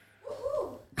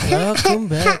Welcome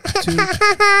back to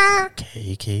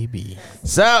KKB.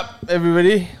 Sup,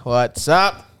 everybody? What's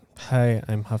up? Hi,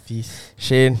 I'm Hafiz.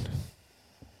 Shane.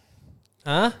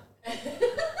 Huh?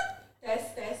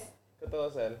 Test. Kau tahu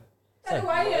asal? Tak ada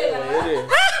wire lah.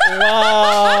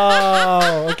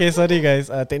 Wow. Okay, sorry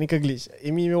guys. Technical glitch.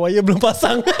 Amy wire belum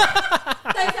pasang.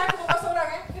 Test aku mau pasang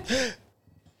orang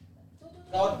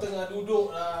Kau tengah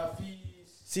duduk lah,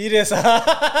 Hafiz. Serius ah?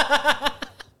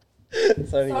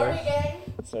 Sorry Sorry guys. gang.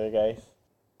 Sorry guys.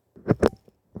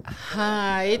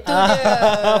 Ha, itu dia.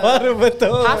 Baru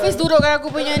betul. Hafiz dudukkan aku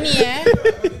punya ni Yeah.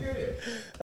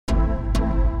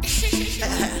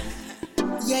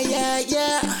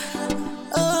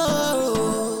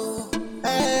 Oh,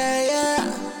 yeah.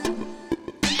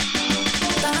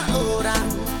 Tak orang,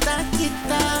 tak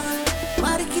kita.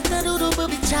 Mari kita duduk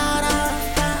berbicara.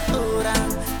 Tak orang,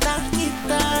 tak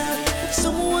kita.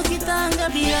 Semua kita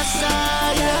anggap biasa.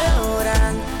 Tak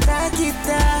orang, tak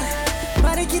kita.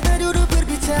 Mari kita duduk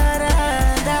berbicara.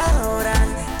 Tak orang,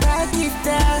 tak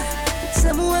kita.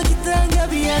 Semua kita anggap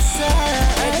biasa.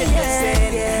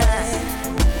 Yeah.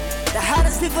 The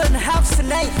hottest people in the house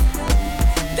tonight.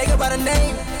 They go by the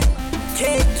name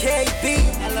KKB.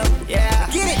 Hello,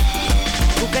 yeah. Get it.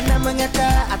 Bukan nama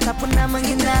ngata ataupun nama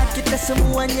hina. Kita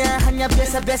semuanya hanya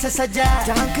biasa-biasa saja.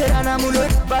 Jangan kerana mulut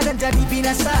badan jadi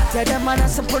binasa. Tiada mana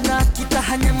sempurna, kita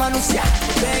hanya manusia.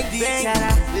 Bang,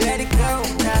 bicara, let it go.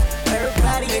 Now,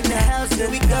 everybody in the house, here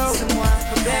we go. Semua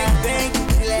bang,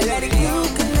 let it go.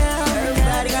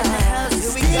 Everybody in the house,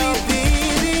 here we go.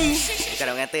 Bukan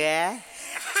orang kata ya.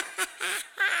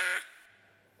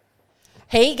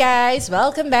 Hey guys,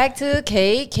 welcome back to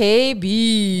KKB.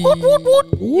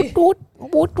 Woot.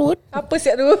 Apa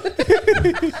siap tu?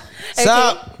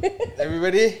 Sup,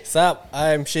 everybody? Sup,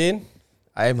 I'm Shane.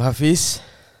 I'm Hafiz.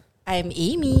 I'm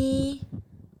Amy.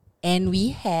 And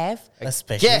we have A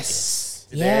special Yes.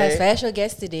 special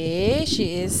guest today.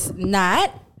 She is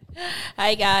Nat.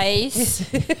 Hi guys.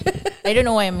 I don't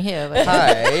know why I'm here, but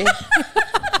Hi.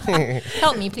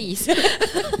 help me please.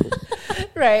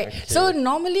 Right. So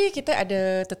normally kita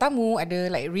ada tetamu, ada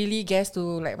like really guest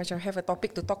to like macam have a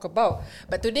topic to talk about.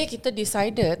 But today kita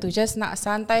decided to just nak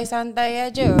santai-santai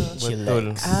aja.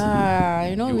 Betul.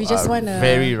 We just wanna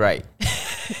very right.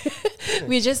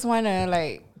 we just wanna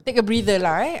like take a breather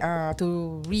lah,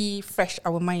 to refresh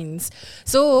our minds.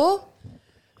 So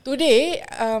today,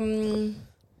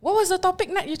 what was the topic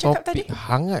Nat you cakap Topik tadi?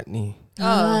 hangat ni.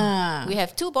 We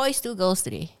have 2 boys, 2 girls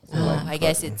today. So I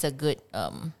guess it's a good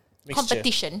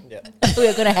competition Yeah.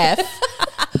 we're gonna have.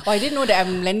 Oh, I didn't know that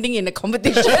I'm landing in a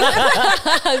competition.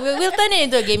 We'll turn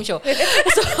it into a game show.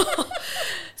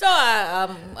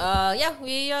 Yeah,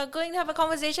 we are going to have a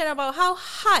conversation about how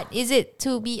hard is it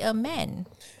to be a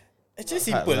man. Actually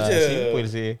simple Lah, je. Simple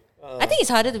sih. I think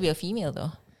it's harder to be a female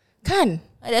though. Kan?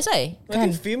 That's why. I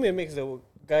think female makes the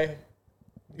guy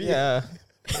be. Yeah.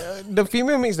 The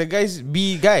female makes the guys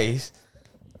be guys.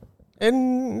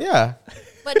 And yeah.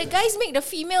 But the guys make the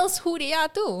females who they are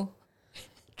too.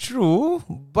 True,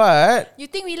 but You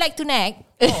think we like to nag?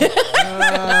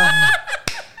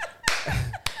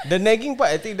 the nagging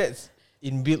part, I think that's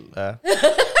inbuilt.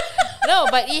 No,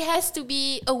 but it has to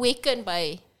be awakened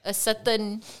by a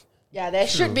certain. Yeah, there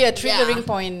should be a triggering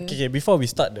point. Okay, before we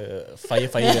start the fire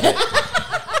right?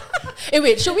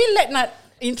 Wait, should we let Nat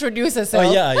introduce herself? Oh,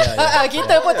 yeah.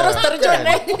 Kita pun terus terjun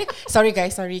Sorry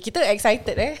guys, Kita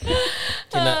excited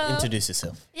Can you introduce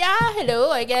yourself? Yeah,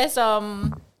 hello. I guess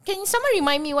can someone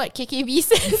remind me what KKB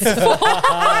stands for?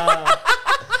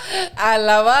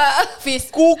 Alamak, Fiz.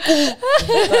 Kuku.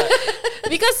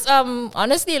 Because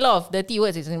honestly, a lot of dirty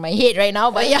words is in my head right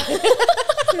now. But yeah,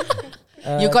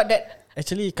 You got that?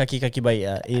 Actually, kaki-kaki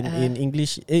baik. In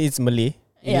English, it's Malay.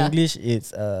 In Yeah. English,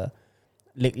 it's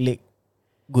leg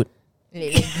good.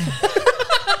 Leg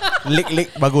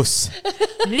bagus.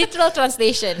 literal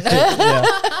translation. Yeah.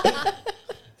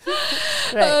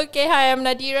 Right. Okay, hi, I'm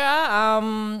Nadira.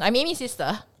 I'm Amy's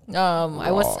sister.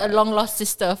 I was a long lost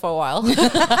sister for a while.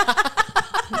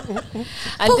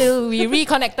 Until we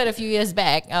reconnected a few years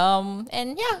back.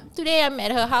 And yeah, today I'm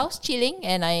at her house chilling,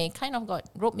 and I kind of got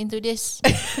roped into this.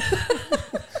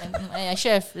 And I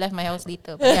should have left my house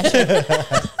later. But yeah, sure.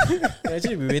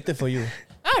 Actually, we waited for you.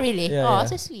 Oh, really? Yeah, Oh, yeah.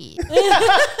 so sweet.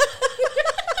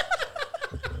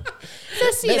 So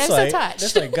sweet. I'm so touched.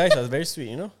 That's why guys are very sweet,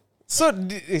 you know. So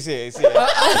Dia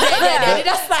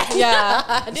dah start.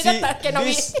 Yeah. Dia dah start. Cannot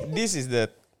wait. this is the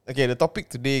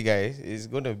topic today, guys, is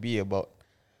going to be about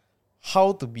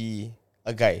how to be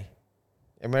a guy.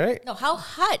 Am I right? No, how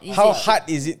hard is How it? hard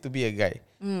is it to be a guy?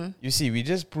 You see, we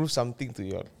just proved something to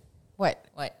you all. What?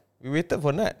 What? We waited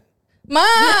for Nat. Ma,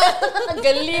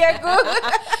 geli aku.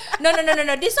 No.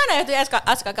 This one I have to ask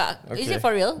kakak. Is Okay. it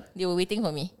for real? They were waiting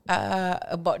for me.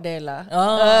 About there lah.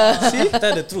 See,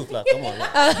 tell the truth lah. Come on.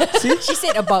 She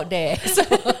said about there. So,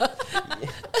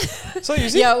 So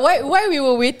you see, Yeah, why we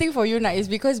were waiting for you now is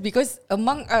because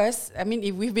among us, I mean,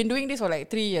 if we've been doing this for like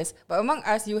 3 years, but among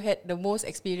us, you had the most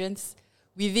experience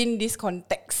within this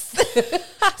context.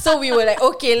 So we were like,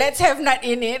 okay, let's have Nat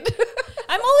in it.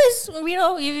 I'm always,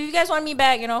 if you guys want me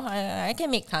back, I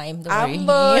can make time. Don't worry.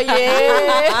 Amber,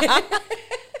 yeah.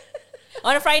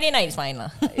 On a Friday night, it's fine lah.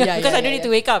 Yeah, Because yeah, I don't yeah, need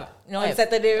to wake up. On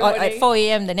Saturday or at morning. 4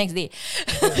 a.m. the next day.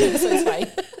 So it's fine.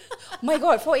 My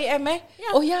God, 4 a.m.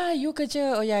 Yeah. Oh yeah, you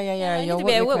kerja. Oh yeah. I need Your to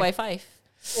be at work require- by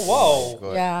 5. Oh,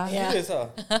 wow. Yeah. Serious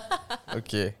ah.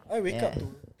 okay. I wake up to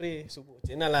pray subuh.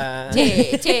 Cik lah.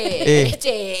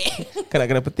 Kau nak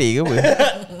kena peti ke apa?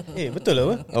 Betul lah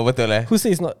apa? Oh betul lah. Who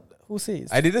says not? Who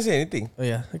says? I didn't say anything. Oh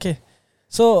yeah. Okay.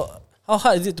 So, how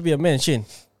hard is it to be a man, Shane?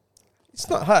 It's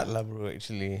not hard lah, bro.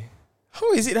 Actually, how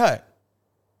is it hard?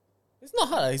 It's not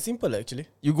hard. It's simple actually.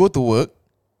 You go to work,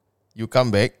 you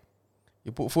come back, you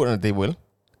put food on the table.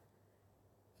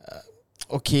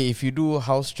 Okay, if you do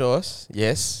house chores,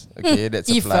 yes. Okay, that's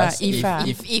a If, plus.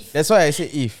 if. That's why I say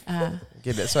if. Ah.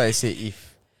 Okay, that's why I say if.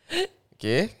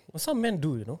 Okay. Well, some men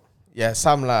do, you know. Yeah,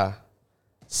 some lah.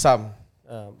 Some.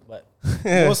 But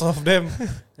most of them.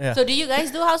 Yeah. So do you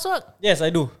guys do housework? Yes,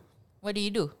 I do. What do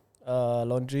you do?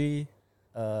 Laundry.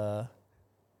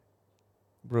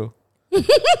 Bro.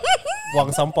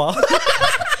 Buang sampah.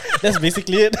 That's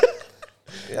basically it.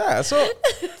 Yeah, so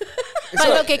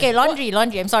But okay, laundry.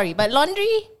 I'm sorry. But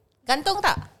laundry, gantung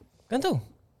tak? Gantung.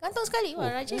 Gantung sekali.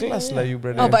 Wah, rajin. class lah you,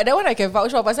 brother. Oh, but that one I can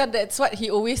vouch for. Pasal that's what he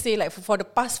always say. Like for the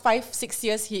past 5-6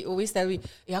 years, he always tell me,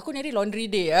 aku ni laundry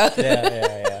day ah.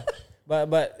 Yeah.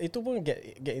 But itu pun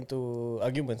get into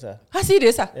arguments lah.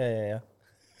 Serious ah? Yeah.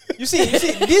 You see,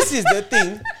 this is the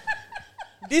thing.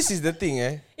 This is the thing,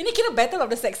 Ini kira battle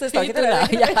of the sexes tau. Kita Itulah.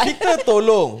 dah. Kita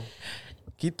tolong.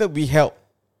 Kita be help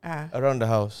Ah. around the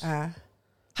house.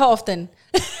 How often?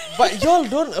 But y'all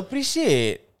don't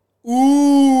appreciate.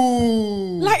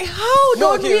 Ooh. Like how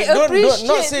don't we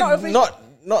appreciate?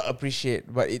 Not appreciate,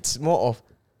 but it's more of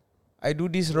I do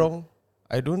this wrong,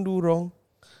 I don't do wrong,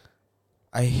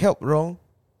 I help wrong,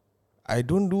 I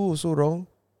don't do also wrong.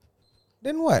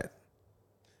 Then what?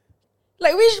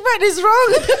 Like which part is wrong?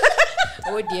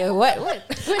 Oh dear, what?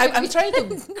 I'm trying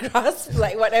to grasp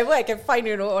like whatever I can find,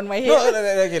 on my head. No,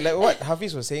 okay, like what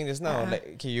Hafiz was saying just now.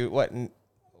 Like, okay, what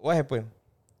happened?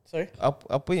 Sorry?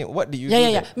 What did you do?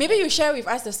 Yeah. Maybe you share with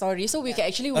us the story so we can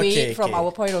actually weigh it from our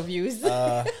point of views.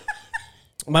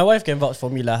 My wife can vouch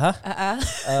for me lah, huh?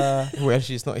 Well,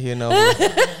 she's not here now. Bro.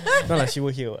 No lah, she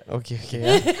will hear. What? Okay.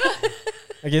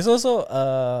 Okay, so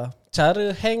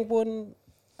cara hang pun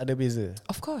ada beza.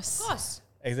 Of course.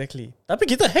 Exactly. Tapi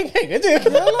kita hang aja.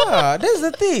 Yalah, that's the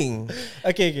thing.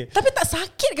 Okay. Tapi tak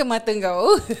sakit ke mata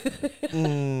kau?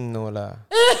 No lah.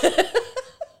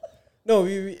 No,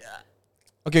 we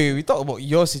Okay, we talk about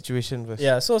your situation first.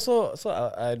 yeah. So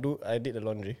I did the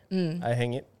laundry. I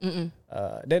hang it.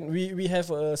 Then we have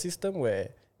a system where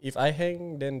if I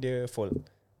hang, then they fold.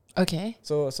 Okay.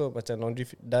 So macam laundry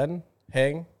done,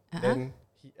 hang, then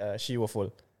she will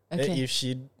fold. Okay. Then if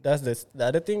she does the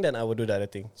other thing, then I will do the other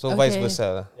thing. So Okay. vice versa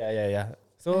lah. Yeah.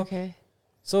 So Okay.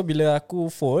 so bila aku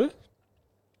fold,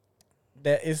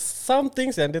 there is some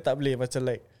things yang dia tak boleh, macam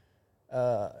like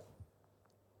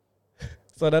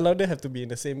so the louder have to be in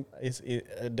the same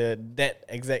that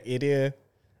exact area,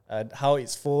 how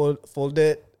it's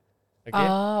folded. Okay.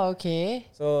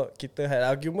 Okay. So kita had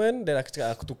argument, then aku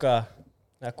cakap aku tukar,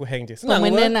 aku hang je. Senang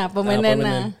Permanent apa? lah, permanent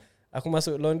lah. Aku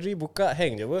masuk laundry, buka,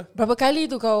 hang je apa. Berapa kali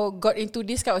tu kau got into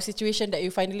this kind of situation that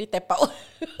you finally tap out?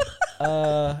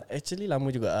 Actually lama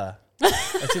juga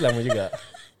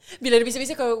Bila ada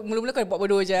bisik-bisik kau mula-mula kau buat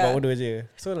bodoh je. Buat bodoh je.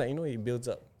 So like it builds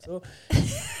up.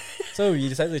 So we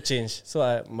decided to change. So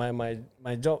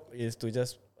my job is to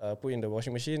just put in the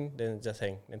washing machine, then just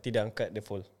hang. Nanti dia angkat, dia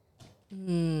fold.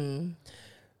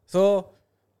 So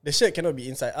the shirt cannot be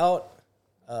inside out.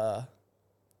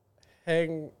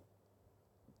 Hang.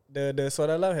 The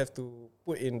soda alarm have to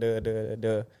put in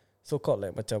the so called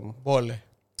like macam Ball.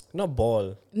 not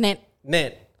ball, Net.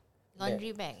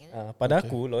 Laundry bag. Is it? pada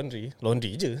aku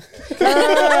laundry je.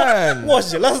 Kan?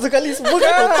 Wash je lah sekali, semua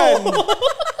kan kotor.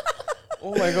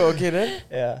 Oh my god, okay then.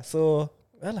 Yeah, so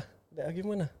alah, that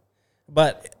argument lah.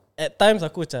 But at times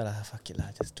aku macam lah, fuck it lah,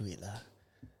 just do it lah.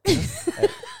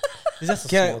 It's just a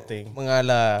small thing.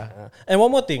 Mengalah. And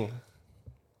one more thing,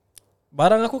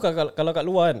 barang aku kalau kat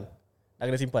luar kan, dah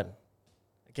kena simpan.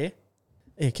 Okay.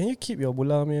 Can you keep your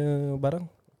bola punya barang?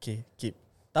 Okay, keep.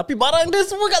 Tapi barang dia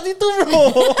semua kat situ bro.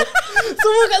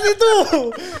 Semua kat situ.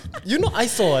 You know I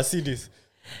see this.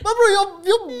 But bro,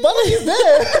 your button is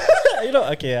there. You know,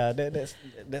 okay,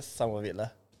 that's some of it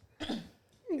lah.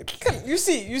 You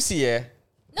see,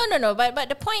 No.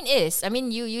 But the point is, I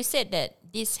mean, you said that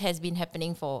this has been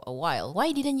happening for a while.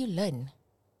 Why didn't you learn?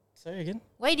 Sorry again?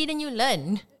 Why didn't you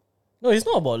learn? No, it's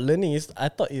not about learning. I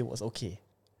thought it was okay.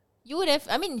 You would have,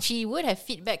 I mean, she would have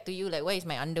feedback to you like, why is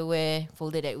my underwear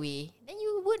folded that way? Then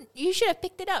you should have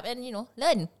picked it up and,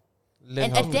 learn. learn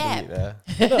And how to do adapt.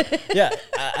 it. Yeah,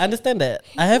 I understand that.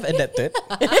 I have adapted.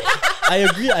 I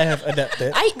agree I have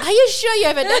adapted. Are you sure you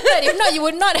have adapted? If not, you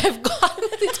would not have gone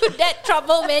into that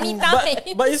trouble many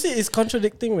times. But you see, it's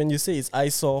contradicting when you say it's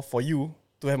eyesore for you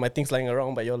to have my things lying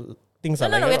around, but your things are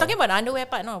lying No, we're around. talking about the underwear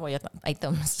part, not about your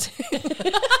items.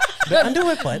 The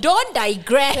underwear part? Don't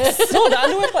digress. No, the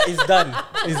underwear part is done.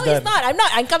 It's No, done. it's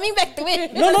not. I'm coming back to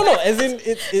it. No. As in,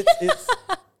 it's.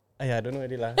 I don't know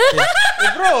already lah.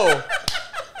 Bro,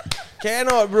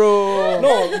 cannot bro.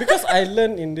 No, because I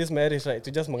learned in this marriage, right, to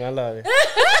just mengalah.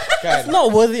 Kan? It's not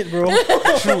worth it, bro.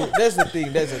 True. That's the thing.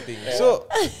 So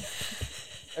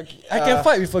okay, I can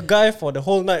fight with a guy for the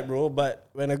whole night, bro. But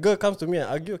when a girl comes to me and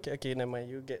argue, okay, never mind,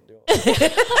 you get the.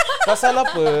 pasal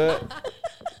apa?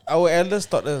 Our elders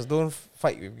taught us don't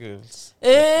fight with girls.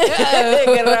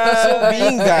 So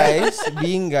being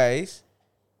guys,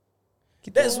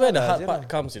 That's where the lah, hard je part lah.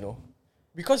 comes,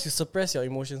 because you suppress your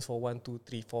emotions for 1, 2,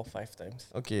 3, 4, 5 times.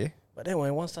 Okay. But then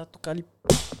when satu kali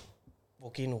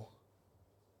volcano,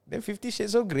 Then 50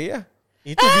 Shades of Grey lah.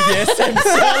 itu BDSM.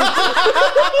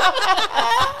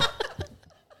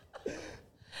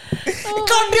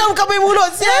 Kau diam kau main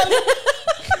mulut sial.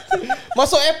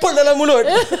 Masuk apple dalam mulut.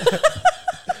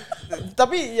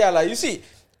 Tapi lah, you see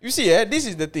this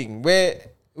is the thing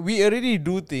where we already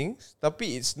do things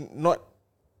tapi it's not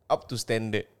up to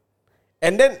standard.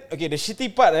 And then okay, the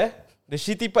shitty part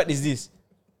is this.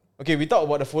 Okay, we talk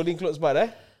about the folding clothes part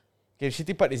Okay, the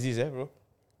shitty part is this bro.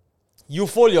 You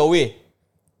fold your way.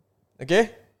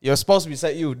 Okay? Your spouse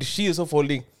beside you, she also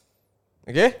folding.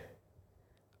 Okay?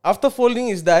 After folding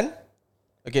is done,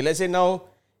 okay, let's say now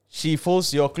she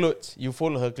folds your clothes, you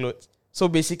fold her clothes. So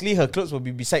basically her clothes will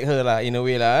be beside her lah, in a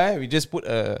way lah. We just put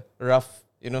a rough,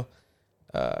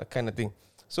 kind of thing.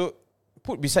 So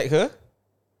put beside her.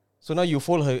 So now you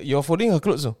fold her, you're folding her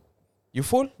clothes. So you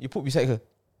fold, you put beside her.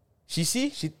 She see,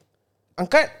 she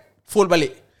angkat, fold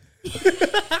balik.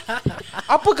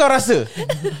 Apa kau rasa?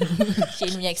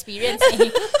 Shane punya experience ni.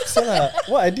 So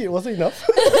what I did wasn't enough.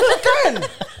 Kan?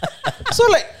 So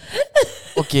like,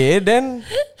 okay, then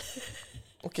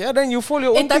you fold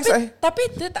your own things.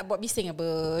 Tapi dia tak buat bising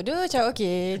apa. Dia macam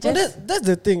okay, So just that's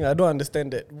the thing. I don't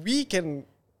understand that.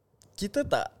 Kita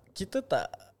tak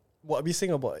buat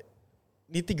bising about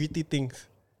nitty-gritty things.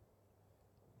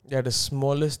 Yeah, the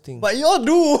smallest thing. But you all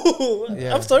do.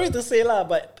 Yeah. I'm sorry to say lah,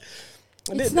 but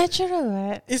it's natural,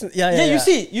 right? it's Yeah, you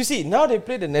see, now they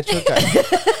play the natural card.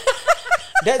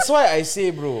 That's why I say,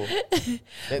 bro.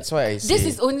 That's why I say. This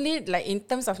is only like in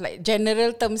terms of like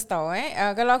general terms tau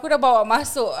kalau aku dah bawa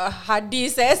masuk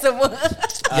hadis semua.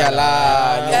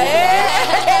 Yalah.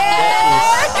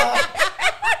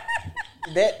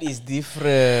 That is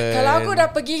different. Kalau aku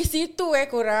dah pergi situ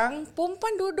korang,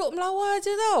 perempuan duduk melawar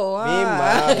je tau.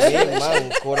 Memang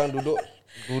korang duduk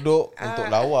untuk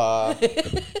lawa.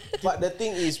 But the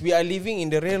thing is, we are living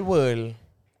in the real world.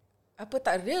 Apa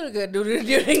tak real ke during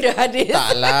the hadis?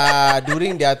 Tak lah.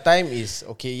 During their time is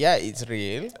okay. Yeah, it's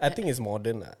real. I think it's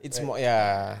modern lah. It's more,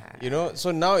 yeah.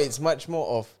 So now it's much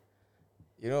more of,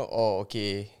 oh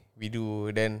okay, we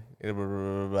do then blah, blah,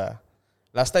 blah, blah.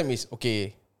 Last time is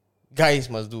okay,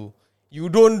 guys must do. You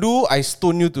don't do, I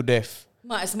stone you to death.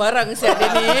 Mak sembarang siap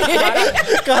dia ni.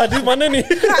 Kau hadis mana ni?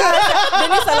 Dia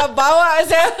ni salah bawa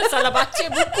siap. Salah baca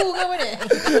buku ke apa ni?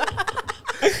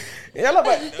 Yeah lah,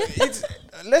 but it's,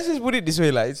 let's just put it this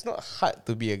way lah. It's not hard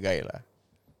to be a guy lah.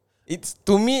 It's,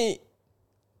 to me,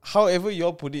 however you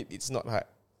all put it, it's not hard.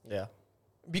 Yeah.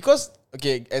 Because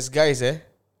okay, as guys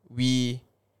we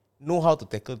know how to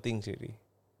tackle things already.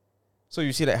 So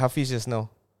you see like Hafiz just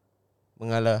now,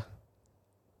 mengalah.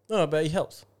 No, but it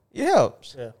helps. It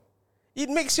helps. Yeah. It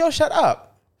makes you all shut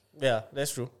up. Yeah,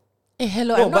 that's true.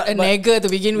 Hello, No, I'm not but- a nagger to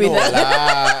begin with. No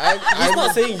lah. I'm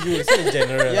not saying you, it's in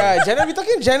general. Yeah, we're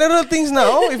talking general things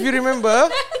now. If you remember,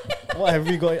 What have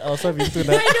we got ourselves into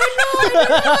now?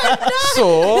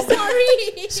 so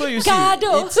Sorry. so you see,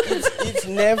 Gaduh. it's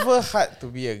never hard to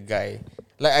be a guy.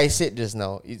 Like I said just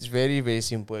now, it's very very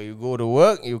simple. You go to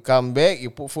work, you come back,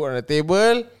 you put food on the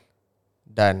table,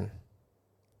 done.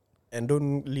 And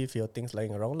don't leave your things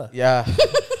lying around lah. Yeah,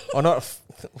 or not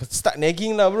start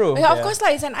nagging lah, bro. Yeah, of course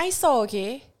lah, it's an eyesore,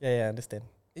 okay? Yeah, I understand.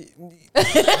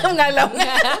 Mengalau.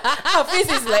 Hafiz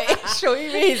is like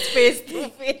showing me his face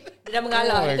to face. Dia dah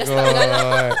mengalah. Oh my Dia dah start mengalah.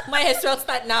 God. Might as well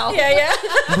start now. Yeah.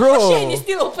 Bro. Shane is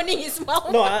still opening his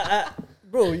mouth. No,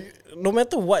 bro, no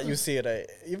matter what you say, right?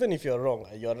 Even if you're wrong,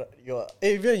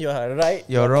 even you're right,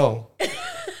 You're wrong.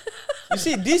 You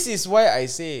see, this is why I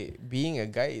say being a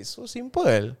guy is so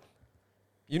simple.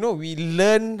 You know, we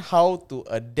learn how to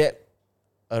adapt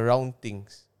around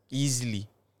things easily.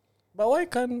 But why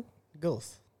can't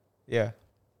girls? Yeah.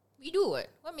 We do what?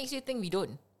 What makes you think we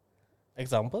don't?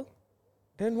 Example?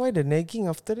 Then why the nagging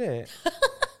after that?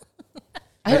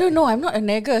 I don't know. I'm not a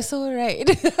nagger, so right.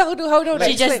 how do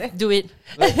I She just explain? do it.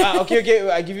 Like, okay.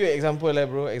 I give you an example,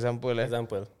 bro.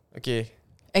 Example. Okay.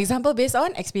 Example based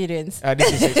on experience.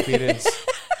 This is experience.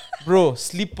 Bro,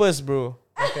 slippers, bro.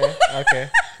 Okay.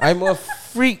 I'm a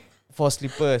freak for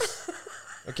slippers.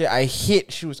 Okay, I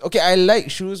hate shoes. Okay, I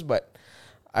like shoes, but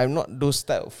I'm not those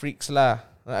type of freaks lah.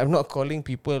 I'm not calling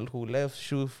people who love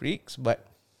shoe freaks, but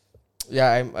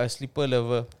yeah, I'm a slipper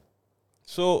lover.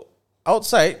 So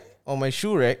outside on my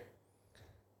shoe rack,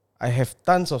 I have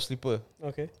tons of slipper,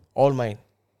 Okay. all mine.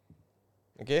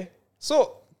 Okay,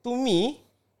 so to me,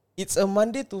 it's a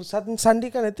Monday to Sunday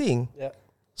kind of thing. Yeah.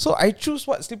 So I choose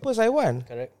what slippers I want.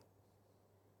 Correct.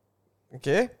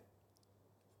 Okay.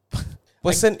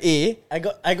 Person A,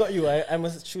 I got you. I'm a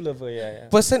shoe lover. Yeah.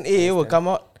 person A will come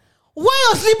out. Why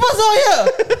your slippers are here?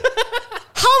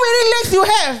 How many legs you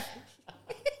have?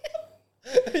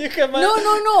 You can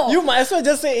No. You might as well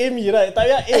just say Amy, right? Tak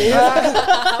payah A.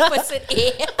 Person A.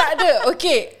 Tak ada.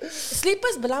 Okay.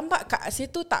 Slippers berlambak kat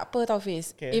situ tak apa tau,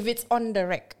 Fiz. Okay. If it's on the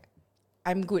rack,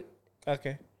 I'm good.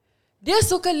 Okay. Dia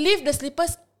suka leave the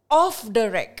slippers off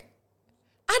the rack.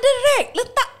 Ada rack,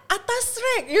 letak atas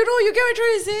rack. You know, you get what I'm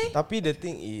trying to say? Tapi the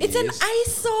thing is, It's an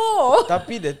eyesore.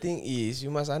 Tapi the thing is,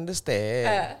 you must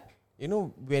understand. You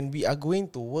know, when we are going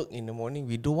to work in the morning,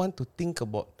 we don't want to think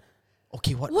about,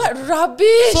 okay, what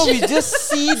rubbish. So we just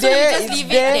see So we there, just it's leave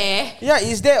it there. there. Yeah,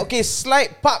 it's there. Okay,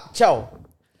 slide, pop, chow.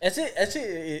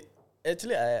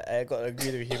 Actually, I got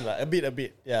agree with him lah. A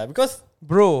bit. Yeah, because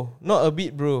Bro, not a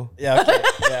bit, bro. yeah, okay,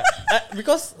 yeah.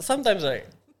 Because sometimes right,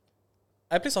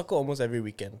 I play soccer almost every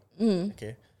weekend.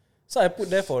 Okay, so I put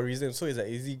there for a reason. So it's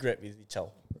like easy grab, easy chow.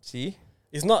 See?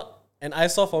 It's not an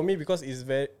eyesore for me because it's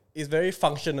very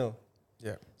functional.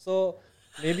 Yeah. So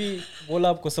maybe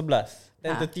bola pukul 11,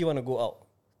 10:30 want to go out.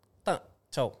 Tak,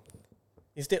 chow.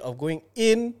 Instead of going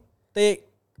in, take,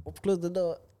 close the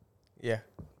door. Yeah.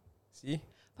 See?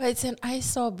 But it's an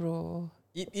eyesore, bro.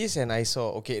 It is an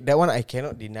eyesore. Okay, that one I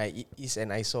cannot deny. It is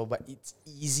an eyesore, but it's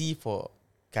easy for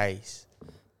guys.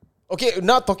 Okay,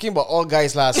 not talking about all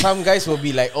guys lah. Some guys will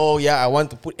be like, oh yeah, I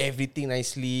want to put everything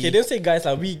nicely. Okay, don't say guys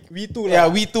lah. We too lah. Yeah,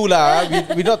 we too lah.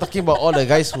 We're not talking about all the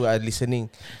guys who are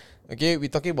listening. Okay,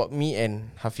 we're talking about me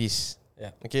and Hafiz.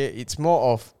 Yeah. Okay, it's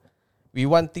more of we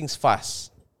want things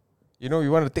fast. You know, we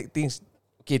want to take things.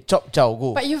 Okay, chop chow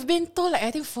go. But you've been told like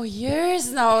I think for years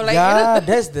now, like yeah, you know,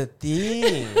 that's the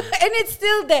thing. and it's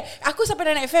still there. Aku sampai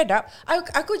dah naik fed up.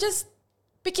 Aku just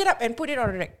pick it up and put it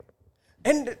on the rack.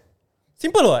 And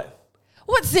Simple what?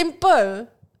 What simple?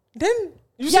 then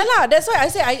you Yeah lah. That's why I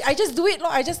say I just do it.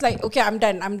 I just like okay, I'm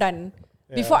done.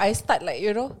 Before I start, like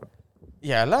you know.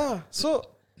 yeah lah. So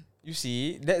you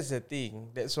see, that's the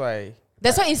thing. That's why.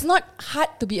 That's why it's not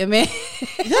hard to be a man.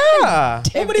 Yeah.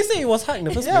 Nobody say it was hard in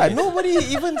the first Yeah, place. nobody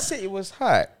even said it was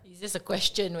hard. It's just a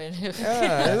question when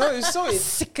Yeah, you know, so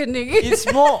Sickening. it's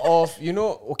more of, you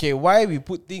know, okay, why we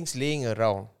put things laying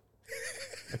around.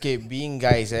 Okay, being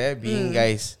guys, being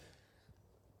guys.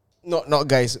 Not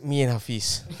guys, me and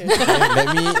Hafiz. Okay,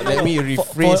 let me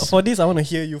rephrase. For this, I want to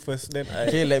hear you first. Then I.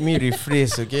 Okay, let me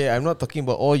rephrase. Okay, I'm not talking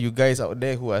about all you guys out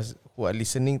there who are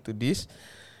listening to this.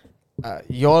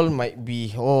 Y'all might be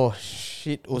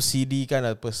shit OCD kind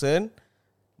of person,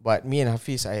 but me and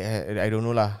Hafiz, I don't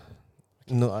know lah.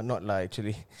 No, not lah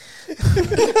actually.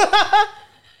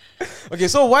 Okay,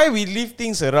 so why we leave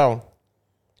things around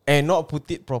and not put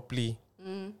it properly?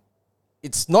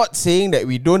 It's not saying that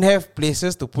we don't have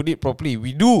places to put it properly.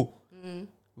 We do.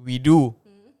 We do.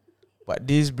 But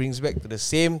this brings back to the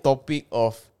same topic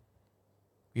of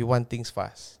we want things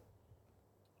fast.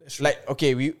 Like,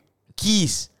 okay,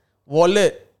 keys,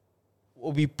 wallet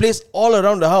will be placed all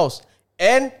around the house.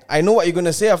 And I know what you're going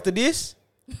to say after this.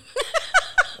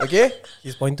 Okay?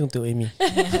 He's pointing to Amy.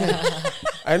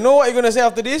 I know what you're going to say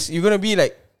after this. You're going to be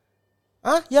like,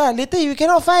 yeah, later you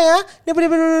cannot find,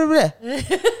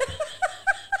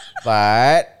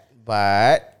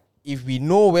 But if we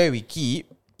know where we keep,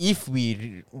 if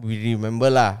we remember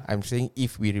lah, I'm saying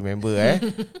if we remember,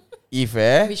 if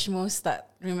Which most start,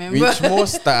 remember? which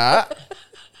most tak,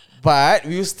 But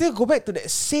we will still go back to that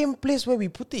same place where we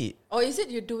put it. Or is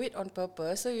it you do it on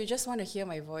purpose, so you just want to hear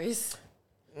my voice?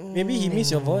 Maybe he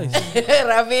miss your voice.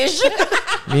 Rubbish.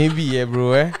 Maybe,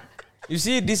 bro. You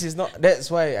see, this is not. That's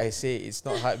why I say it's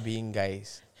not hard being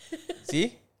guys.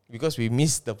 See, because we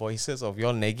miss the voices of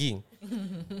y'all nagging.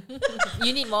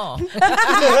 You need more.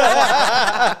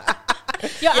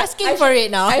 You're asking for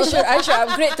it now. I should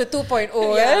upgrade to 2.0.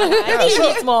 I think you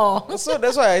need more. So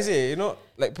that's why I say,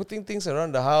 like putting things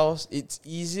around the house, it's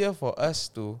easier for us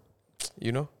to,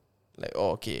 like,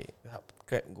 oh, okay,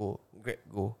 grab go.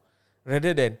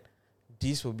 Rather than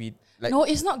this will be like. No,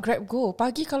 it's not grab go.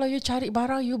 Pagi kalau you cari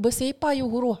barang, you bersepah, you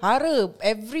huru hara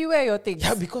everywhere your things.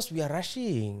 Yeah, because we are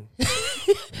rushing.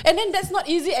 And then that's not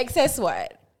easy access,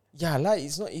 what? Yeah, lah,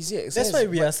 it's not easy access. That's why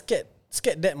we are scared.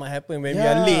 Scared that might happen when we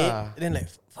are late. Then like,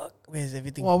 fuck, where is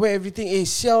everything? Wow, where everything?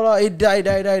 Siao lah, die.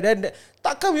 Then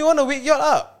takkan we want to wake y'all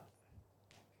up?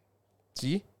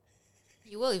 See?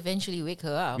 You will eventually wake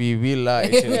her up. We will lah,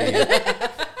 actually.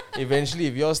 Eventually,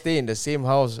 if y'all stay in the same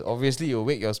house, obviously you'll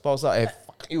wake your spouse up.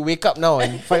 You wake up now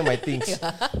and find my things.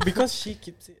 Because she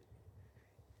keeps it.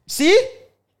 See?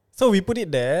 So we put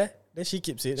it there. Then she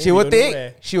keeps it. She will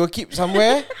take. She will keep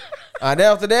somewhere. Then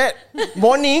after that,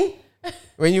 morning,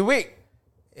 when you wake,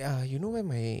 you know where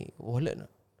my wallet?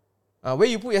 Where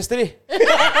you put yesterday?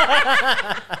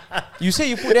 You say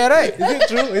you put there, right?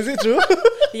 Is it true?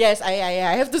 Yes, I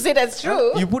have to say that's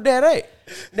true. You put there, right?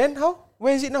 Then how?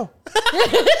 Where is it now?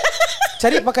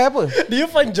 Cari pakai apa? Do you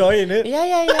find joy in it?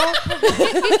 Yeah.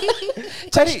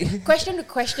 Cari. Question to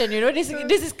question, this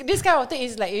kind of thing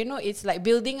is like, it's like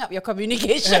building up your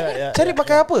communication. Yeah. Cari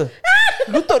pakai apa?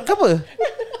 Lutut ke apa?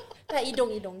 Tak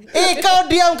hidung. Kau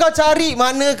diam, kau cari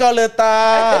mana kau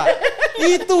letak.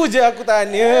 Itu je aku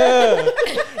tanya.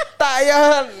 Tak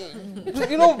payah,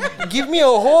 give me a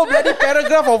whole bloody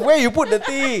paragraph of where you put the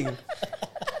thing.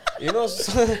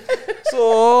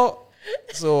 So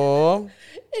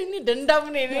Ini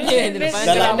dendam ni.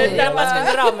 Dendam masuk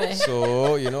geram.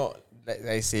 So, like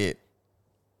I said,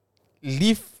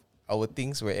 leave our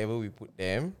things wherever we put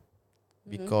them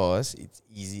because it's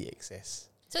easy access.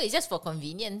 So it's just for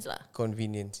convenience lah.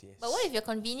 Convenience, yes. But what if your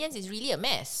convenience is really a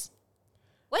mess?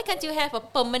 Why can't you have a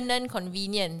permanent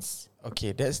convenience?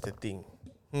 Okay, that's the thing.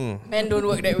 Men don't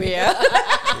work that way,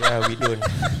 Yeah, we don't.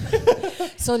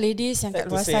 So ladies yang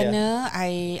kat Sad to luar say, sana,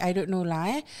 I don't know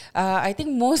lah. I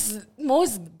think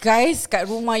most guys kat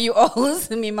rumah you all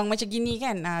memang macam gini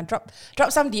kan.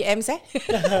 Drop some DMs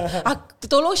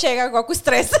tolong share aku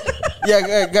stress.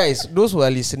 Yeah, guys, those who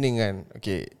are listening kan,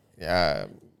 okay,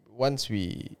 once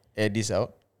we air this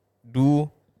out,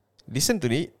 do listen to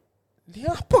it.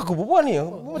 Dia apa aku berbual ni?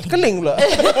 Keling pula.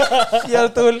 Sial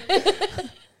tol.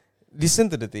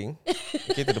 Listen to the thing,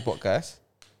 okay, to the podcast,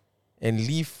 and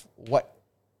leave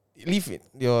it,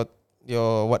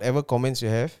 your whatever comments you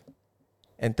have,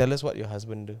 and tell us what your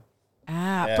husband do.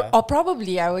 Or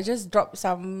probably I will just drop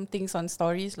some things on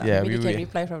stories lah. Yeah, Maybe they can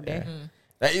will. reply from there.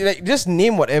 Like just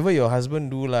name whatever your husband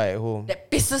do lah at home.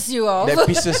 That pisses you off. That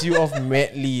pisses you off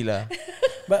madly lah.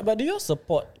 But do you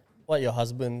support what your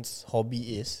husband's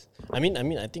hobby is? I mean,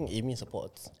 I think Amy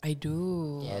supports. I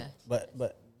do. Yeah.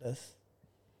 But that's.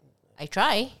 I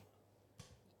try.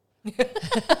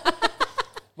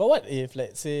 But what if,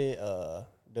 let's say,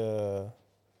 the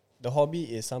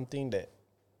hobby is something that.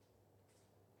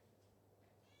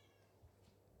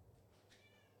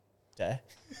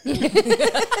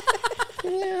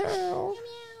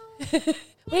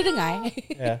 Boleh dengar?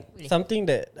 Yeah. Something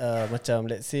that macam,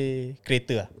 let's say,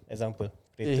 kereta lah, example.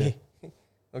 Kereta.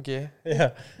 Okay.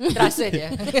 Yeah. Terasa je.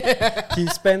 He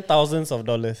spent thousands of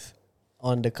dollars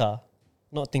on the car,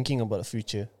 not thinking about the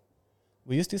future.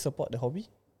 Will you still support the hobby?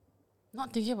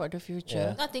 Not thinking about the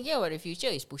future. Not thinking about the future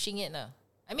is pushing it lah.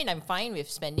 I mean, I'm fine with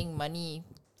spending money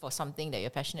for something that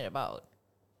you're passionate about.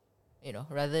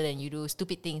 Rather than you do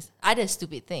other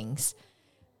stupid things.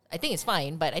 I think it's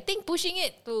fine, but I think pushing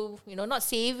it to, not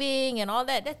saving and all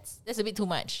that's a bit too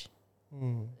much.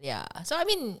 Yeah. So I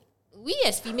mean, we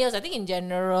as females, I think in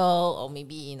general, or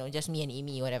maybe, just me and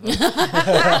Amy, whatever.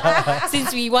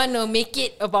 Since we want to make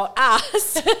it about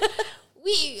us,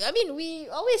 we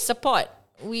always support.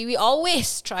 We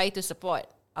always try to support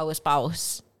our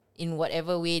spouse in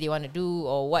whatever way they want to do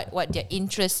or what their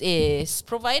interest is,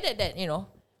 provided that,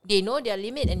 they know their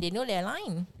limit and they know their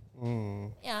line.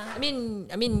 Yeah, I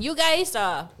mean, you guys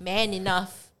are man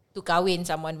enough to kahwin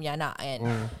someone punya anak,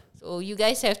 and so you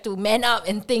guys have to man up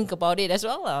and think about it as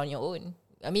well on your own.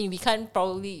 I mean, we can't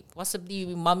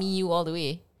possibly mummy you all the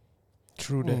way.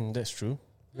 True that. That's true.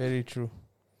 Very true.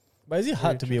 But is it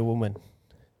hard to be a woman?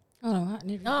 Oh,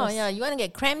 Oh yeah, you want to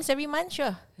get cramps every month,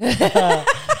 sure.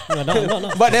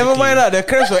 No. But never mind lah. The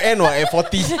cramps will end at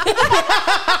 40. It's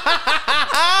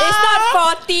not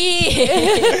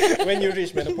 40. When you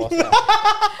reach menopause.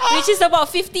 Which is about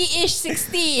 50-ish,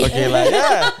 60. Okay lah.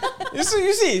 Yeah.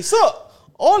 You see. So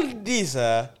all these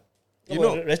you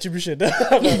know, retribution.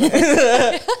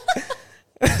 Retribution.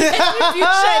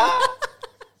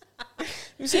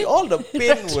 you see, all the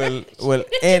pain will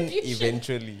end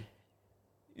eventually.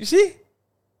 You see,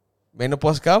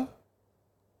 menopause come,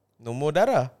 no more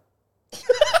darah.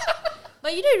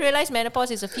 But you don't realize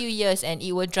menopause is a few years and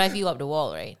it will drive you up the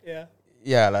wall, right? Yeah.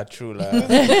 Yeah lah, true lah. You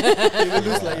will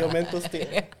lose like your mental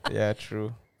state. Yeah, true.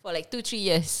 For like 2-3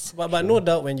 years. But no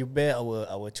doubt when you bear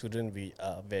our children, we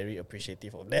are very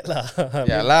appreciative of that lah.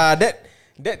 Yeah lah,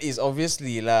 that is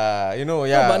obviously lah. You know,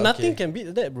 yeah. But nothing okay. can beat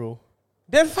that, bro.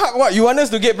 Then fuck what? You want us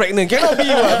to get pregnant? Cannot be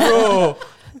what, bro.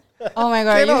 Oh my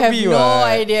god, you Cannot have be no what.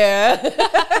 idea.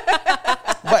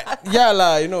 But yeah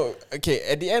lah, you know. Okay,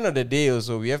 at the end of the day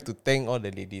also, we have to thank all the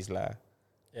ladies lah.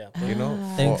 Yeah. You know,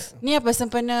 Thanks. Ni apa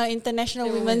sempena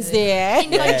International Women's Day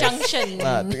In conjunction.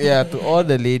 to all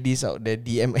the ladies out there,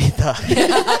 DM Aita.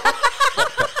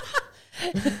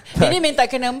 Ini minta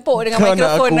kena empuk dengan Kau nak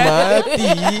mikrofon. aku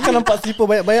mati. Kan nampak slipper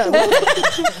banyak-banyak.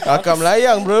 Akam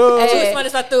layang, bro. Choose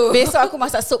mana satu. Besok aku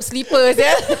masak soup slippers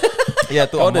ya. Yeah,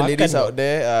 to all the Kau ladies makan out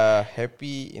there,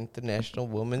 happy International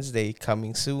Women's Day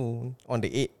coming soon on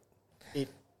the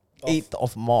 8th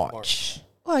of March.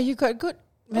 Wow, you got good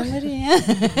memory ya.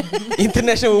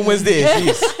 International Women's Day,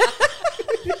 please.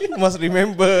 Must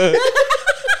remember.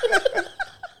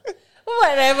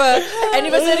 Whatever.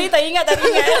 Anniversary tak ingat.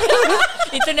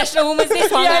 International Women's Day Ya.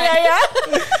 semangat.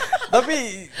 Tapi,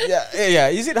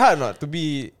 yeah, is it hard not to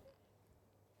be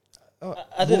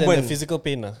Other than woman? the physical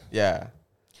pain lah. Yeah.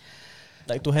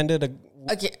 Like to handle the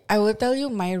Okay, I will tell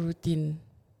you my routine.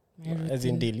 as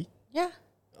in daily. Yeah.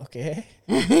 Okay.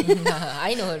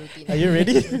 I know her routine. Are you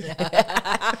ready?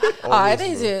 I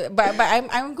think it's but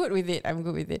I'm good with it. I'm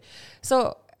good with it.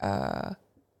 So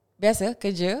biasa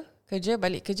kerja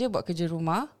balik kerja buat kerja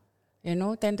rumah, you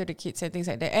know, tend to the kids and things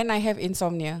like that. And I have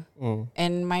insomnia.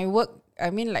 And my work, I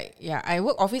mean like I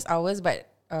work office hours, but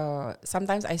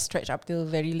sometimes I stretch up till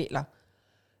very late lah.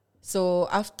 So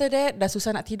after that dah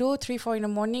susah nak tidur, 3-4 in the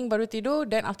morning baru tidur.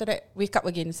 Then after that wake up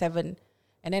again 7.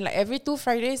 And then like every 2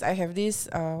 Fridays I have this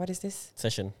what is this?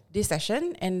 Session. This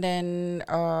session. And then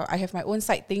I have my own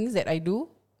side things that I do.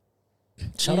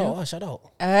 Shout out.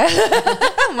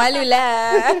 Malu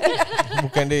lah.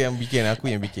 Bukan dia yang bikin, aku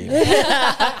yang bikin.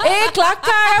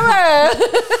 Kelakar apa?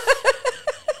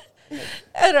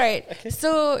 Alright. Okay.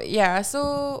 So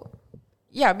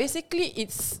basically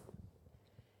it's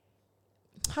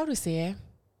how to say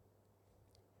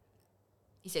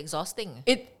It's exhausting.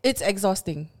 It's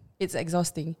exhausting. It's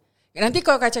exhausting. Nanti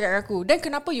kau akan cakap kat aku, then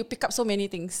kenapa you pick up so many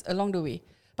things along the way?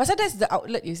 Pasal that's the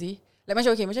outlet, you see. Like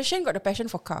macam Shane got the passion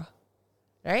for car,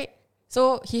 right?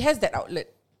 So he has that outlet.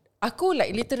 Aku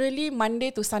like literally Monday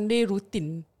to Sunday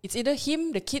routine. It's either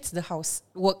him, the kids, the house,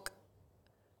 work.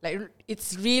 Like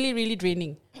it's really, really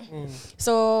draining.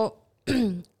 So,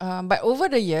 but over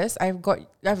the years, I've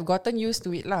gotten used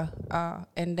to it lah.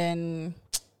 And then,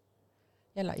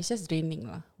 yeah lah, it's just draining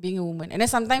lah, being a woman. And then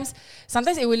sometimes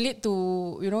it will lead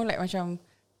to, you know, like macam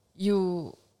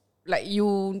you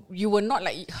were not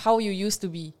like how you used to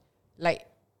be. Like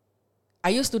I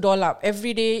used to doll up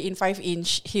every day in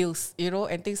 5-inch heels, you know,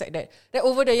 and things like that. Then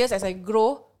over the years, as I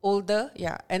grow older,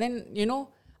 and then, you know,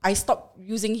 I stopped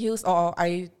using heels, or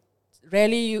I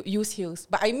rarely use heels.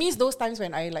 But I miss those times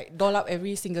when I like doll up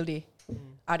every single day.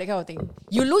 That kind of thing.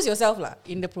 You lose yourself lah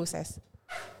in the process.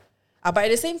 But at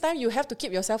the same time, you have to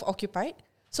keep yourself occupied,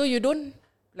 so you don't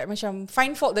like macam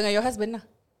find fault dengan your husband lah.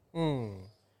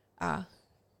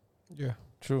 Yeah,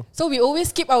 true. So we always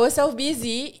keep ourselves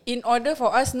busy in order for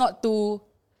us not to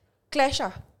clash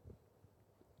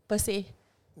per se.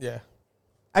 Yeah.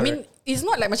 I mean, it's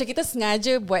not like macam kita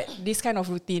sengaja buat this kind of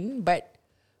routine, but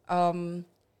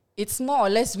it's more or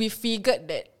less we figured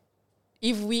that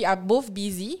if we are both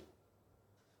busy,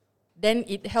 then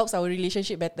it helps our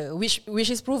relationship better, which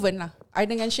is proven lah. I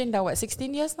dengan Shane dah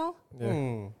 16 years now.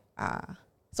 Yeah.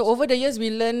 So over the years we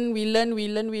learn,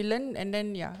 and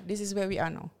then this is where we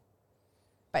are now.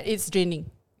 But it's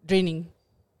draining.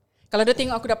 Kalau dia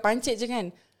tengok aku dah pancit je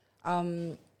kan,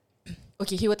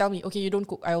 okay, he will tell me, okay, you don't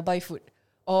cook, I will buy food.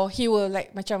 Or he will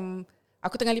like macam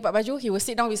aku tengah lipat baju, he will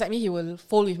sit down beside me, he will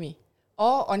fold with me.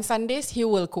 Or on Sundays he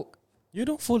will cook. You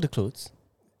don't fold the clothes.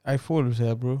 I fold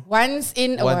saya, bro. Once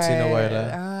in a while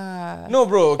lah. No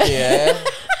bro, okay.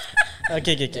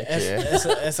 Okay.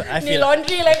 As I Ni feel,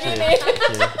 laundry lagi ni.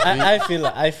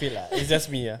 I feel. It's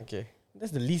just me. Okay.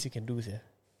 That's the least you can do, sir.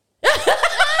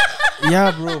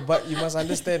 Yeah, bro, but you must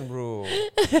understand, bro.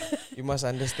 You must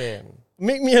understand.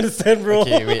 Make me understand, bro.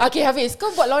 Okay, wait. Okay, Hafiz,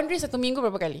 kau buat laundry satu minggu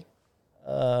berapa kali?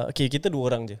 Okay, kita 2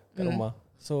 orang je kat rumah.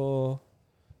 So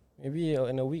maybe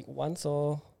in a week once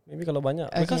or maybe kalau banyak.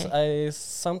 Okay. Because I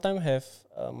sometimes have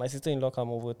my sister-in-law come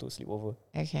over to sleep over.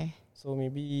 Okay. So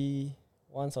maybe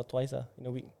once or twice in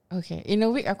a week. Okay. In a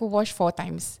week, aku wash 4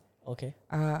 times. Okay.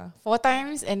 4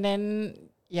 times, and then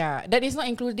that is not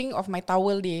including of my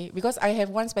towel day, because I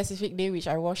have one specific day which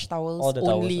I wash towels All the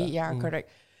towels only. lah. Correct.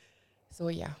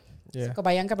 So yeah. Yeah. Kau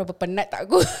bayangkan berapa penat tak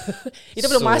aku.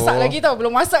 Itu belum So- masak lagi tau.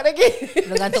 Belum masak lagi.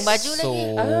 Belum gantung baju So,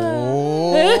 lagi.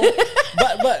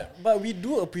 But we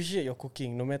do appreciate your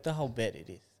cooking, no matter how bad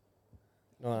it is.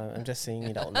 No, I'm just saying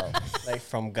it out loud, like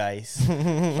from guys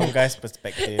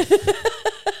perspective.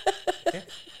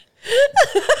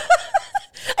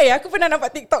 Aku pernah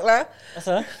nampak TikTok lah.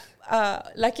 Asal?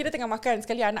 Laki dia tengah makan,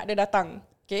 sekali anak dia datang.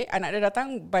 Okay, anak dia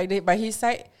datang by his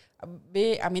side,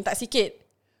 minta sikit.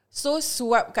 So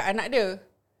suap kat anak dia.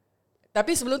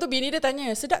 Tapi sebelum tu bini dia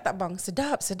tanya, sedap tak bang?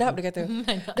 Sedap dia kata.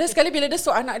 Dan sekali bila dia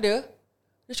suap anak dia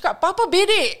cakap, papa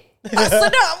bedek. Tak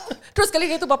sedap. Terus sekali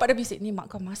tu bapak dia bisik, ni mak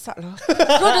kau masak lah.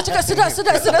 Terus dia cakap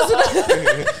sedap.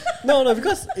 No,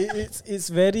 because it's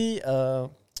very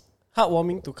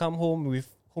heartwarming to come home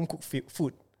with home cooked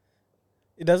food.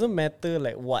 It doesn't matter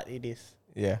like what it is.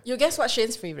 yeah. You guess what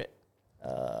Shane's favourite?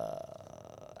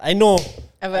 I know.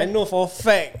 Apa? I know for a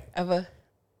fact. Apa?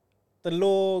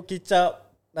 Telur, kicap,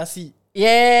 nasi.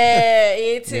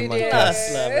 Yeah, itu Memang dia. kelas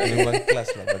lah. Memang kelas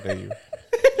lah pada you.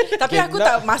 Tapi aku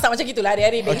tak masak macam gitulah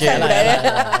hari-hari. Okay, Bengsan budak dia.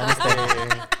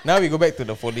 Now we go back to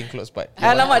the folding clothes part.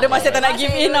 Alamak, dia masih tak nak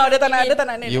give in tau. Dia tak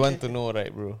nak ni. You want to know, right,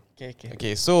 bro? Okay.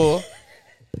 Okay, so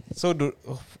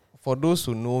for those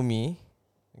who know me,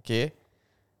 okay,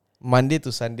 Monday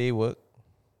to Sunday work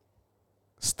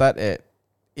start at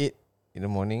 8 in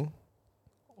the morning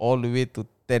all the way to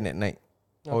 10 at night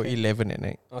or Okay. 11 at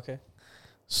night. Okay.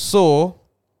 So,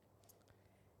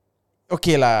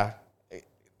 okay lah.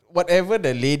 Whatever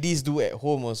the ladies do at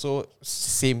home also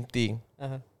same thing.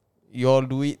 Uh-huh. You all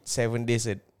do it 7 days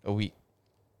a week.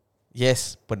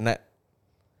 Yes, penat.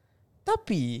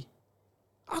 Tapi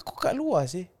aku kat luar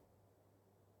sih.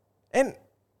 And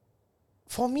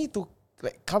for me to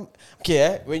like come,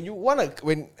 okay, when you wanna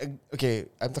okay,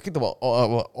 I'm talking about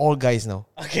all guys now.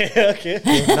 Okay. Okay,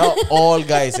 now all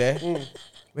guys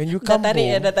when you Dah come tarik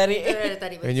home, dah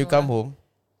tarik. when you come home,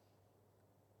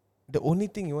 the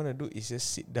only thing you wanna do is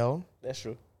just sit down That's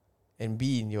true. and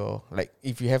be in your, like,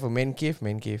 if you have a man cave.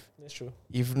 That's true.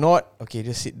 If not, okay,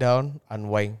 just sit down,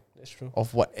 unwind That's true.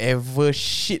 of whatever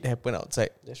shit happened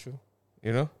outside. That's true.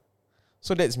 You know,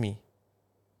 so that's me.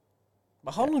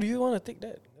 But how long do you want to take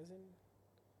that?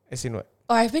 As in what?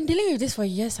 Oh, I've been dealing with this for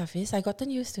years, Hafiz. I gotten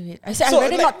used to it. I said So,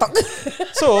 I'd rather like- not talk.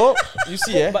 So you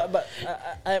see, But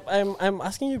I'm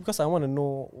asking you because I want to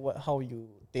know how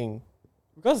you think,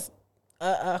 because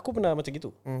aku pernah macam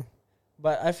gitu.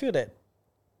 But I feel that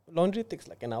laundry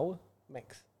takes like an hour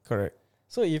max. correct.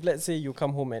 So if let's say you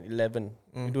come home at 11,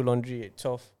 you do laundry at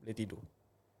 12, boleh tidur.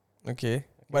 Okay,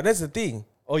 but that's the thing.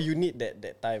 Or you need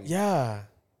that time. Yeah,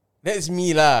 that's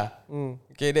me lah. Mm.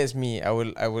 Okay, that's me. I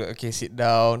will okay, sit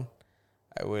down.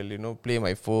 I will, play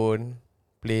my phone.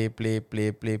 Play.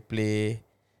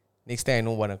 Next thing I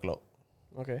know, 1 o'clock.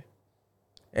 Okay.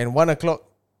 And 1 o'clock,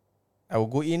 I will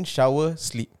go in, shower,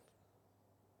 sleep.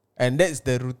 And that's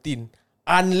the routine.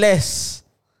 Unless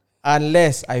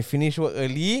I finish work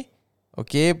early,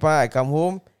 okay, I come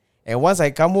home. And once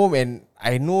I come home and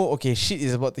I know, okay, shit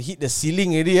is about to hit the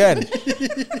ceiling already kan.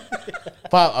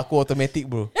 Aku automatic,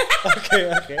 bro.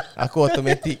 Okay. Aku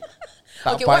automatic.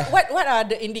 Tak Okay, apa. what are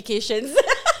the indications?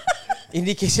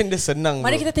 Indication dia senang,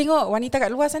 Mari bro. kita tengok wanita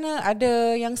kat luar sana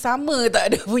ada yang sama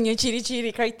tak ada punya ciri-ciri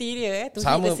kriteria to hit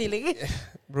Sama. the ceiling.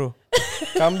 Bro,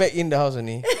 come back in the house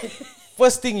only.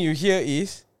 First thing you hear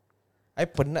is, I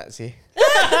penat sih.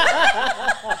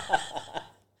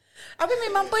 Apa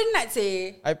memang penat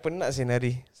sih. I penat sih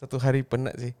Nari. Satu hari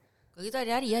penat sih. Kau gitu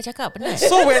hari-hari lah cakap penat.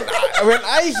 So when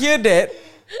I hear that,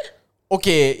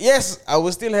 okay, yes, I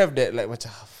will still have that like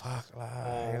macam fuck lah,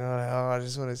 like, I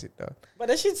just want to sit down.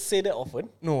 But does she say that often?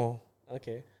 No.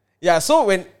 Okay. Yeah, so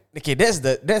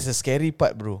that's the scary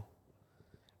part, bro.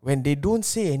 When they don't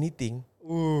say anything,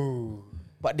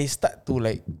 but they start to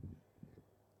like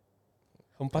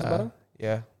Hempas barang?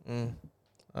 yeah.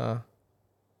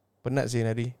 Penat sih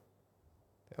Nari.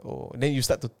 Oh, then you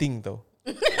start to think tau.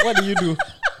 What do you do?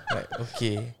 Like,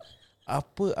 okay,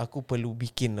 apa aku perlu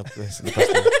bikin lepas ni?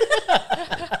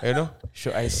 You know,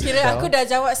 should I sit Kira down? aku dah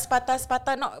jawab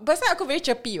sepatah-sepatah. Pasal aku very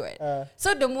chirpy what. Uh.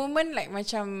 So the moment like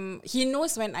macam he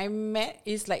knows when I met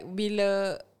is like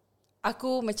bila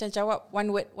Aku macam jawab one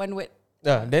word.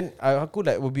 Then aku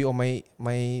like will be on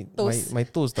my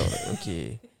toes tau. Like,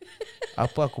 okay,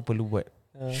 apa aku perlu buat?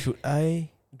 Should I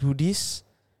do this?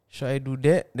 Should I do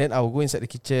that? Then I will go inside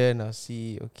the kitchen. I'll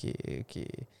see. Okay.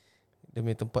 Dia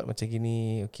punya tempat macam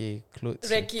gini. Okay, clothes.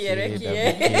 Reki. dah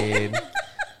bikin.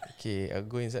 Okay, I'll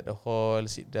go inside the hall,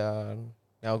 sit down.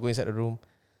 Then I'll go inside the room.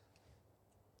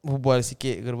 Berbual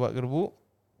sikit, gerbuk.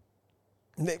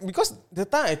 Because the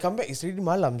time I come back, it's really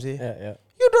malam sih. Yeah.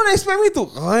 You don't expect me to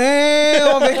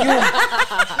vacuum.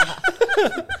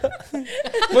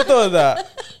 Betul tak?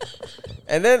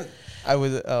 And then I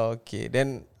was okay.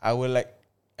 Then I will like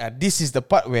this is the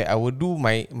part where I will do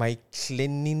my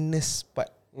cleanliness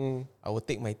part. I will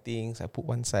take my things, I put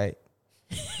one side.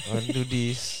 I will do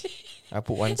this, I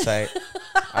put one side.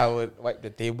 I will wipe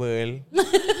the table.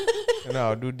 And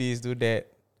I'll do this, do that.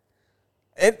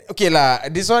 And okay lah,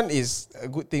 this one is a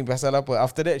good thing. Pasal apa?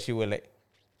 After that, she will like,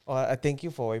 I thank you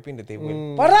for wiping the table.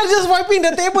 Padahal just wiping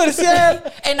the table, sial.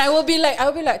 And I will be like,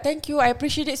 thank you, I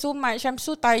appreciate it so much. I'm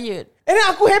so tired. And then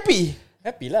aku happy.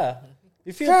 Happy lah.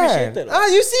 You feel appreciated lah.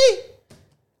 You see?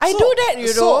 I do that, you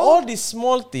So know. all these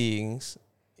small things,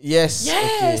 yes,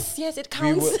 okay. Yes, it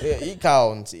counts.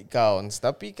 It counts.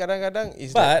 Tapi kadang-kadang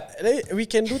is But we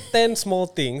can do 10 small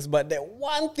things, but that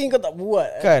one thing kau tak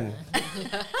buat, kan.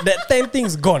 that 10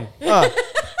 things gone.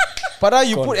 Padahal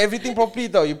you put everything properly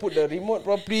tau. You put the remote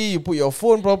properly, you put your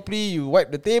phone properly, you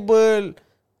wipe the table.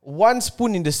 One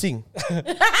spoon in the sink.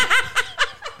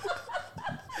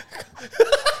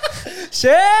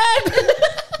 Shit!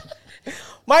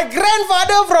 My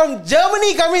grandfather from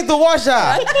Germany coming to wash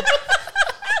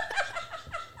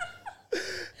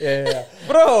Yeah.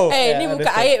 Bro. Ni buka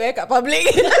aib kat public.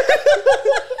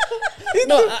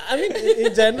 No, I mean in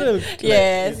general.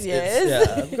 Yes.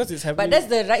 Yeah, because it's happening. But that's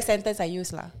the right sentence I use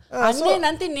lah.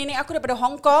 Nanti nenek aku daripada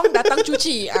Hong Kong datang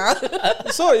cuci.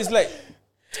 So it's like,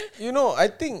 you know, I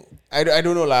think I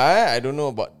don't know lah. I don't know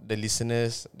about the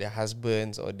listeners, their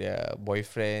husbands or their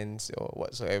boyfriends or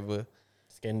whatsoever.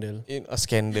 Scandal. In a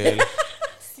scandal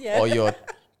or your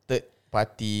third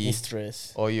party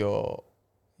Mistress. or your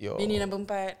Bini nombor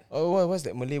 4. oh what's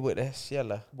that Malay word Sial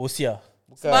lah. Bosia.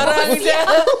 Bukan. Barang dia.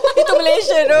 Itu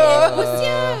Malaysia tu.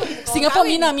 Singapore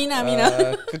Mina.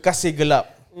 Kekasih gelap.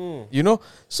 You know.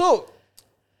 So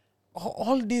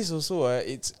all this also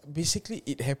it's basically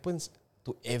it happens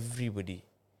to everybody.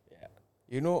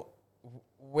 You know,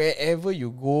 wherever you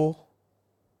go,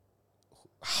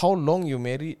 how long you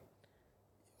married,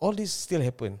 all this still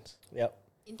happens. Yep.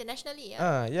 Internationally,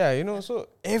 You know, so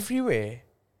everywhere,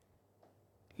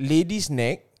 ladies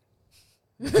nag,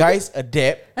 guys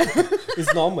adapt.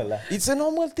 It's normal lah. It's a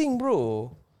normal thing,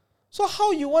 bro. So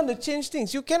how you want to change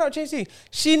things? You cannot change things.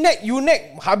 She nag, you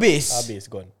nag, habis.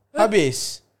 Gone.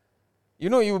 Habis. You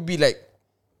know, you will be like,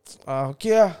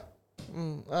 okay lah.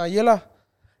 Yelah.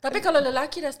 Tapi kalau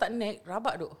lelaki dah start nag,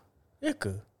 rabak tu. Ya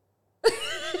ke?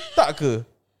 Tak ke?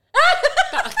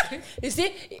 You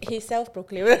see, he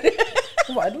self-proclaimed.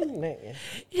 But I don't nag.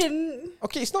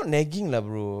 Okay, it's not nagging lah,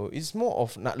 bro. It's more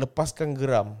of nak lepaskan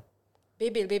geram.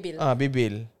 Bebel.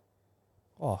 Bebel.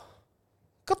 Oh,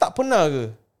 Kau tak pernah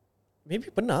ke? maybe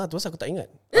pernah. Tu pasal aku tak ingat.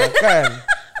 Kan?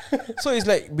 So it's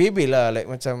like bebel lah. Like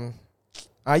macam,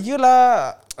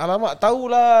 yelah, alamak,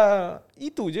 tahulah.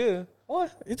 Itu je. Oh,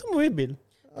 itu bebel.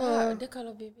 Dia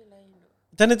kalau bebel lain.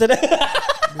 Macam mana?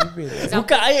 Bebel.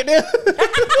 Buka air dia.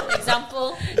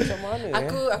 Example. Macam mana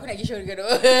Aku nak pergi syurga tu.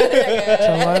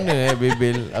 Macam mana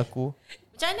bebel aku?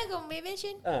 Macam mana kau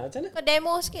mention? Macam mana? Kau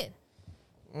demo sikit.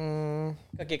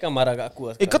 Kakek kan marah kat aku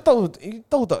lah Kau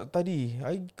tahu tak tadi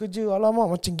I kerja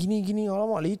alamak macam gini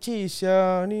alamak leceh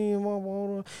sia ni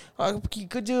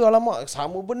pergi kerja alamak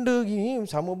sama benda gini,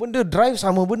 sama benda drive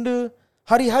sama benda,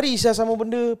 hari-hari sia sama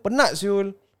benda, penat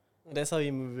siul. That's how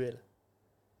you bebel.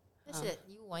 That's it.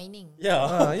 You whining.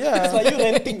 Yeah. Yeah. That's why you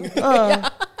ranting.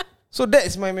 So that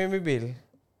is my memorable.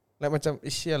 Like macam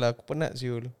sialah aku penat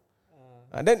siul.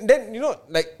 Then you know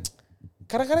like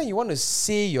kadang-kadang you want to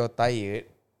say you're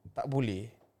tired, tak boleh.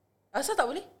 Asal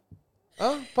tak boleh?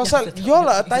 Pasal you're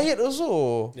lah tired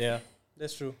also. Yeah,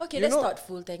 that's true. Okay, You that's know-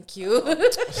 thoughtful. Thank you.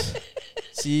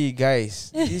 See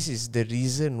guys, this is the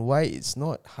reason why it's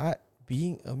not hard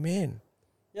being a man.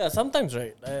 Yeah, sometimes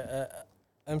right,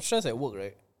 I'm stressed at work,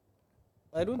 right?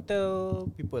 I don't tell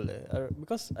people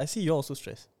because I see you're also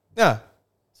stressed. Yeah.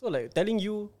 So like telling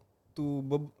you to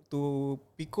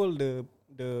pickle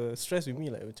the stress with me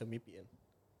like macam BPM.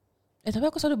 Tapi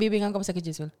aku selalu bebel dengan kau pasal kerja,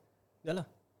 Sul. Yalah.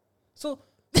 So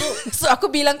So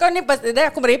aku bilang kau ni dan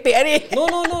aku merepek hari. no.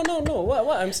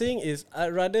 What I'm saying is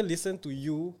I'd rather listen to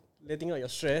you letting out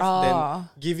your stress than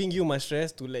giving you my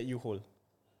stress to let you hold.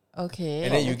 Okay.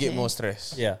 And then you get okay. more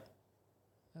stress. Yeah.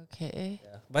 Okay.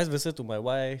 Vice versa to my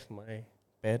wife, my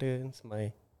parents,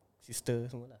 my sister,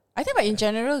 semua lah. I think, but in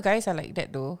general, guys are like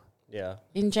that though. Yeah.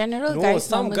 In general, No, guys.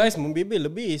 some normally- guys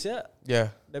membebel lebih ya Yeah,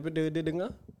 daripada dia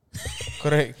dengar.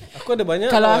 correct. Aku ada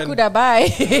banyak Kalau kawan. aku dah bye,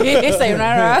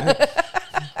 sayonara.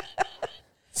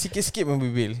 Sikit-sikit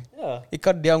membebel. Ya.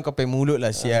 Kau diam kau pakai mulut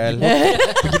lah sial.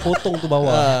 Pergi potong tu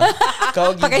bawah.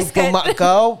 Kau Pakai pergi jumpa skirt. mak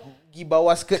kau, pergi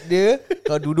bawah skirt dia,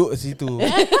 kau duduk situ.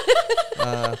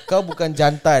 Kau bukan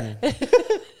jantan.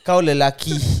 Kau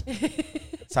lelaki.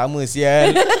 Sama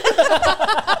sial.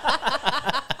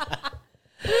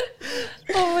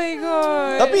 Oh my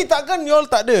god. Tapi takkan y'all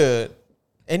tak ada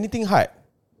anything hard?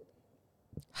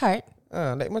 Hard.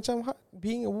 Like macam hard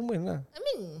being a woman lah. I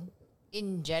mean,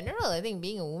 in general, I think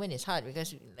being a woman is hard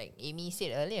because, like Amy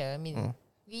said earlier, I mean,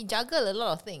 we juggle a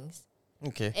lot of things,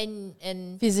 Okay.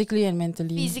 and Physically and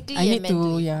mentally. physically I and need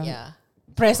mentally. to Yeah.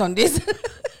 press on this.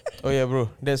 Oh yeah bro,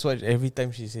 that's what every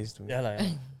time she says to me. Ya lah.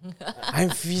 Ya.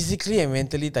 I'm physically and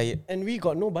mentally tired. And we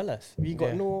got no balas. We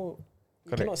got Yeah. no.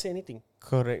 We Correct. cannot say anything.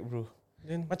 Correct bro.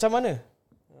 Then Macam mana?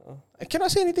 I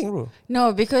cannot say anything bro. No,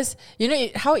 because you know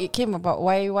how it came about.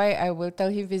 Why I will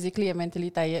tell him physically and mentally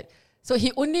tired. So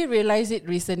he only realised it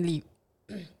recently.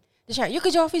 Dia cakap, you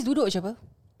kerja office duduk je apa?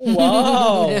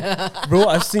 wow, bro,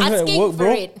 I've seen her at Asking work, for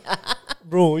bro. it.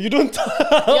 Bro, you don't.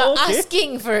 You're okay.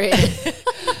 asking for it.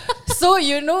 So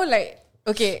you know like,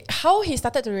 okay, how he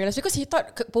started to realise, because he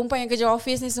thought perempuan yang kerja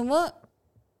office ni semua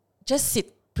just sit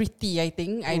pretty, I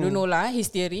think. I don't know lah, his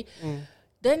theory.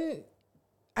 Then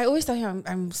I always tell him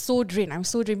I'm so drained.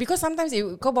 Because sometimes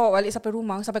kau bawa balik sampai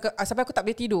rumah, sampai aku tak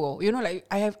boleh tidur. You know, like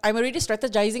I'm already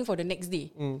strategizing for the next day.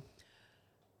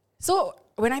 So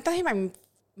when I tell him I'm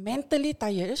mentally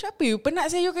tired, dia cakap, apa you penat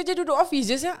saya, you kerja duduk office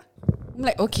je siap. I'm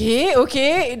like,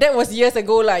 okay. That was years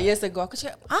ago. Aku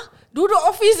cakap, duduk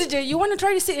office je. You want to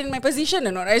try to sit in my position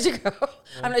or not? I cakap,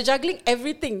 I'm like juggling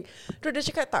everything. Terus dia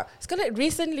cakap tak. Sekarang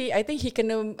recently, I think he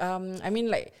kena,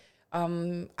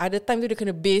 ada time tu dia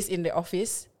kena base in the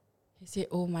office. He said,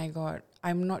 oh my god,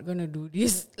 I'm not gonna do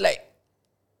this like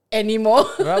anymore.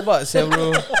 Rabak saya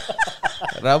bro.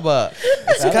 Rabak.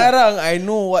 Sekarang I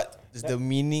know what is the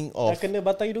meaning Dah of. kena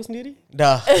batang hidung sendiri.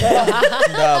 Dah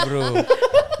bro.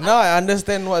 Now I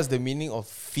understand what's the meaning of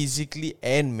physically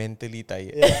and mentally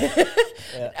tired.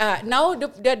 Now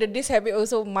dia ada this habit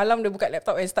also. Malam dia buka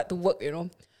laptop and start to work, you know.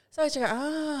 So I cakap,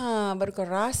 baru kau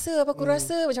rasa apa aku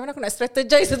rasa. Macam mana aku nak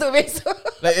strategize untuk besok.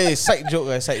 Like side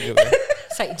joke. Side joke.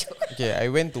 Okay, I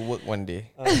went to work one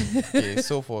day. Okay,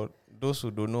 so for those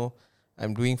who don't know,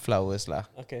 I'm doing flowers lah.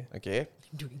 Okay. Okay.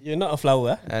 You're not a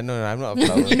flower. No, I'm not a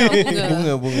flower.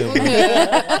 bunga.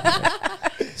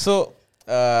 So,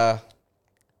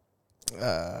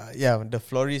 yeah, the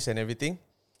florists and everything,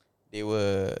 they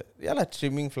were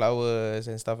trimming flowers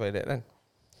and stuff like that. Kan?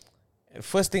 And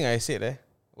first thing I said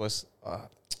was,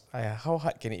 how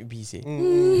hard can it be? Say,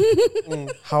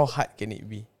 how hard can it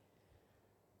be?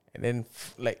 And then,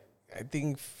 I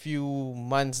think few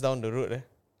months down the road,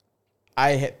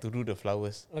 I had to do the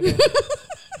flowers. Okay.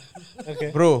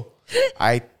 Okay. Bro,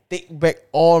 I take back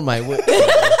all my words.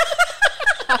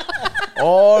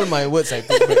 All my words I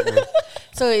take back, bro.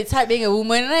 So it's hard being a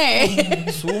woman, right?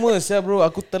 Semua saya bro,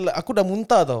 aku dah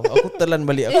muntah tau. Aku telan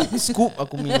balik, aku scoop,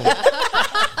 aku minum.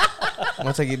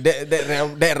 Macam gitu,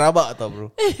 that rabak tau bro.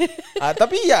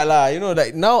 Tapi ya lah, you know,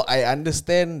 like now I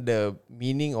understand the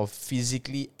meaning of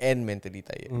physically and mentally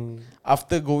tired.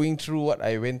 After going through what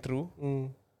I went through,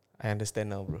 I understand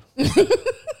now bro.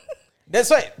 That's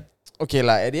why, okay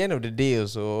lah, at the end of the day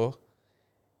also,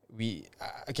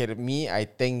 I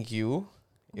thank you,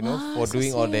 you know, for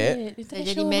doing all that.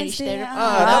 Jadi marriage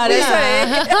therapy.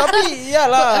 Tapi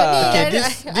ya lah.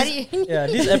 Okay,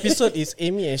 this episode is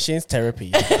Amy and Shane's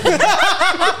therapy.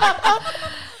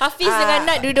 Hafiz dengan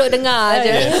Nat duduk dengar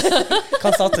je.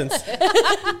 Consultants.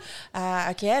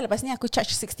 Okay, lepas ni aku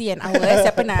charge 60 an hour.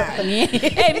 Siapa nak ni?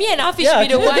 Me and Hafiz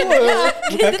be the one.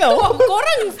 Bukan kau.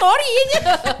 Korang story je.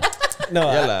 No,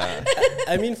 Yalah.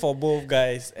 I mean for both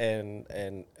guys and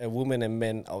women and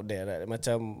men out there, right?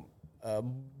 Macam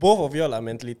both of y'all are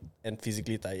mentally and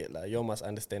physically tired lah. You must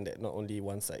understand that not only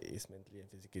one side is mentally and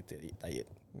physically tired.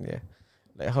 Yeah.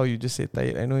 Like how you just said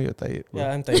tired. I know you're tired, bro. Yeah,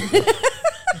 I'm tired.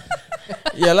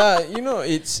 Yeah lah, you know,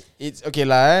 it's okay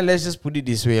lah. Let's just put it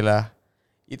this way lah.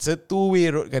 It's a two-way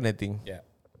road kind of thing. Yeah.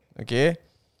 Okay.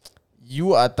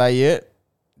 You are tired,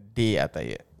 they are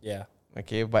tired. Yeah.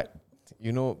 Okay, but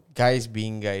you know, guys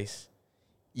being guys,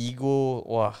 ego,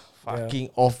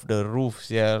 fucking off the roof,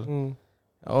 yeah.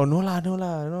 Oh no.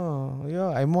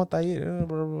 Yeah, I'm more tired.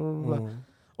 Blah, blah, blah.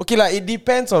 Okay lah, it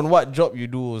depends on what job you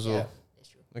do also. Yeah.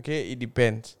 Okay, it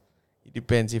depends. It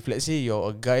depends. If let's say you're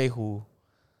a guy who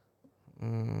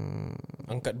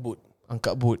Angkat boot.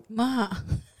 angkat boot. Mak.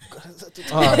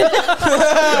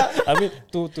 I mean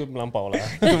tu melampau lah.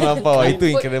 Itu melampau. Itu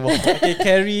incredible. Okay,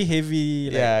 carry heavy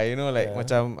like, Yeah, you know, like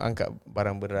macam angkat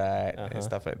barang berat and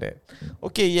stuff like that.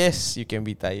 Okay, yes, you can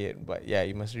be tired, but yeah,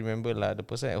 you must remember lah, the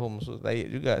person at home also tired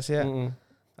juga. Siap.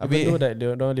 Even though that they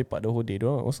don't lepak the whole day, they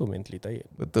also mentally tired.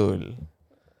 Betul.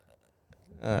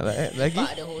 Lagi?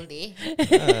 Lepak the whole day.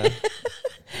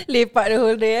 Lepak the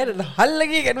whole day. Ada hal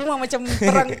lagi kat rumah macam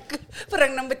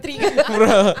perang number 3 kan.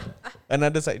 Bro,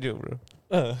 another side joke, bro.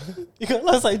 You got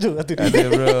last side joke tu. Ada,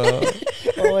 bro.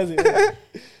 Oh, was it?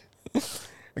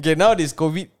 Okay, now this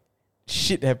COVID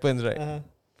shit happens, right?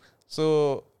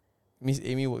 So Miss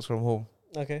Amy works from home.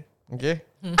 Okay. Okay.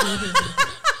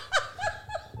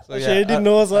 So She already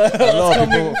knows what. a lot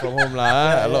of people work from home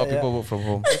lah. A lot of people work from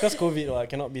home Because COVID,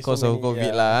 cannot be because so of many.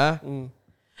 COVID lah.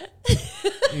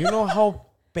 You know how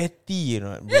petty, you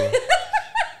know, bro.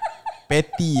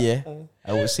 Petty,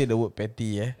 I would say the word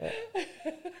petty,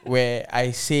 where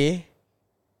I say,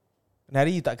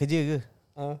 "Nari, you tak kerja ke?"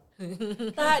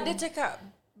 Tak, dia cakap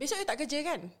besok you tak kerja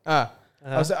kan?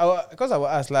 Because I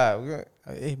will ask lah,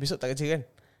 besok tak kerja kan?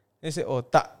 Dia say, oh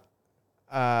tak,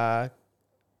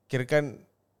 kirakan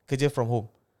kerja from home.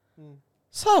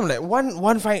 So I'm like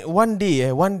one day,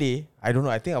 I don't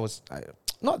know, I think I was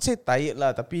not say tired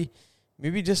lah, tapi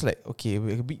maybe just like, okay,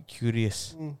 a bit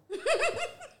curious.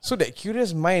 So that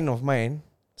curious mind of mine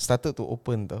started to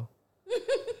open tau.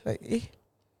 Like,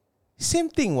 same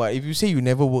thing what if you say you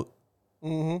never work.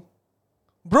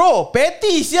 Bro,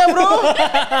 petty sia bro.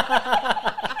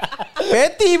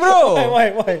 Petty bro.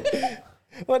 Why?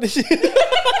 What did she?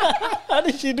 How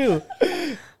did she do?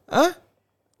 Huh?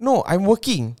 No, I'm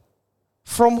working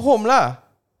from home lah.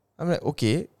 I'm like,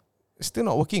 okay, still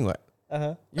not working what?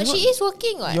 But she is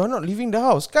working, what? You're not leaving the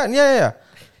house, kan? Yeah.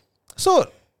 So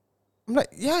I'm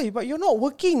like, yeah, but you're not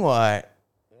working what?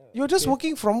 You're just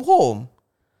working from home.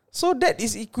 So that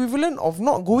is equivalent of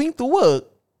not going to work.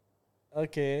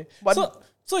 Okay. But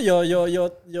so your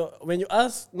when you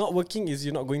ask not working is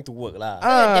you not going to work lah.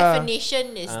 The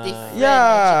definition is different. Yeah.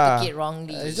 And she took it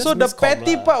wrongly. It's just So the miscom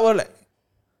petty lah. part was like,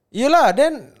 yelah,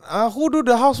 then who do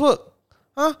the housework?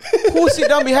 Who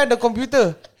sit down behind the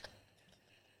computer?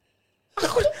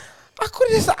 Aku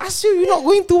just ask you not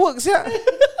going to work, siap.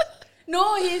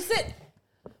 No, he said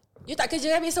you tak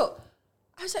kerja kan besok?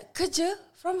 I was like, kerja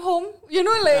from home? You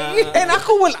know like And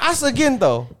aku will ask again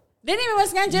tau. dia ni memang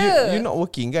sengaja. You not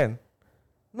working kan?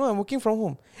 No, I'm working from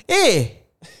home.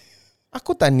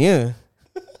 Aku tanya.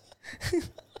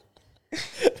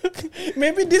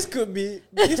 Maybe this could be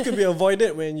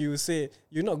avoided when you say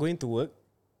you're not going to work.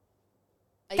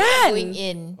 Are you not going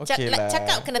in? Okay lah.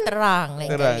 Cakap kena terang.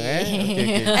 Lain Terang kali.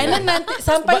 Okay. And then nanti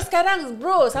sampai sekarang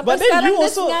bro, sampai But then sekarang you dia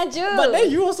also, sengaja. but then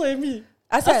you also Amy.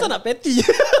 Asal nak petty.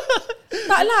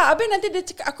 tak lah, habis nanti dia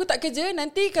cakap aku tak kerja.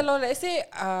 Nanti kalau let's say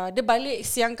dia balik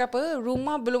siang ke apa,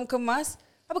 rumah belum kemas,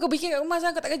 apa kau bikin kat rumah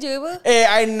sekarang kau tak kerja apa?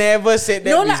 I never said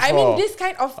that No before. lah, I mean this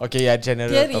kind of Okay, yeah, general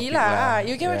theory topic lah.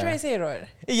 You get what I'm trying to say, Rod?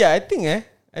 Yeah, I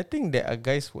think there are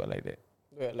guys who are like that.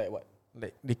 Like what?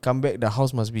 Like they come back, the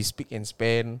house must be spick and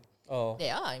span. Oh,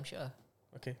 They are, I'm sure.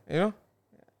 okay. You know?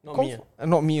 Not me.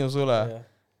 Not me also lah. Yeah.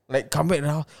 Like come back the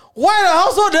house. Why the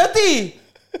house so dirty?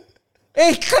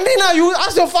 Clean lah. You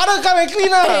ask your father come and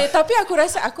clean lah. Tapi aku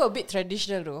rasa aku a bit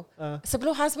traditional tu.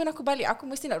 Sebelum husband aku balik, aku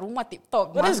mesti nak rumah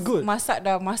tip-top. But that's good. Masak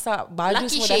baju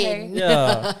Lucky semua dah Shane. hang.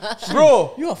 Yeah.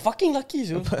 Bro. You are fucking lucky,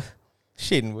 so.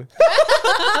 Shane pun.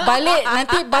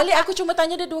 Balik aku cuma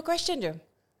tanya dia 2 question je.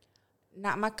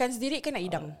 Nak makan sendiri ke nak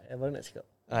hidang? Baru nak cakap.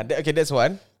 Okay, that's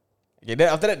one. Okay, then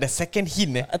after that the second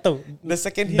hint Atau The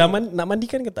second hint. nak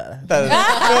mandikan ke tak? Tak.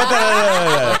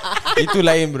 Itu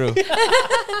lain bro.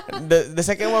 The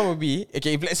second one will be,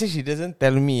 okay, if let's say she doesn't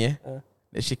tell me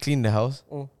that she clean the house,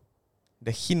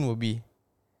 the hint will be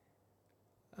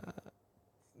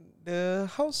the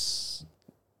house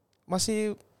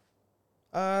masih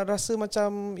rasa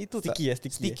macam itu Sticky tak?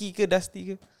 sticky. Sticky ke dusty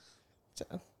ke?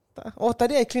 Tak. Oh,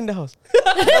 tadi I clean the house.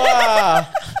 Wah.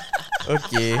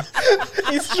 Okay.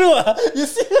 It's true ah. You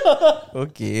see?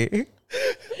 Okay.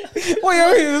 What you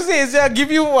want me to say? I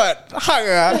give you what? Hug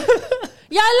ah?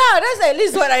 Yalah, that's at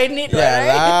least what I need, Yeah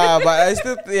right? lah, but I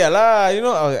still, yeah lah, you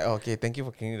know, I was like, okay, thank you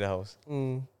for cleaning the house.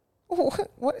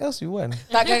 What else you want?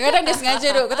 Tak, kadang-kadang dia sengaja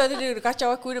duk. Kau tahu dia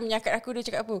kacau aku, dia menyakat aku, dia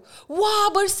cakap apa?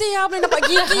 Wah, bersih lah, boleh nampak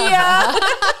gigi lah.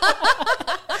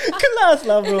 Kelas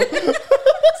lah bro.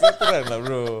 Seteran lah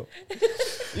bro.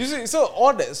 You see, so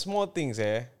all that small things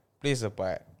plays a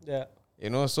part. Yeah.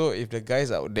 You know, so if the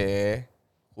guys out there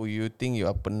who you think you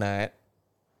are penat,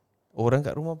 Orang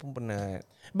kat rumah pun penat.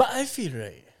 But I feel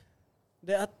right,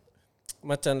 there are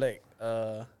macam like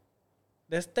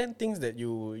there's 10 things that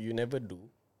you never do,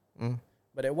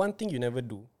 but that one thing you never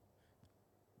do,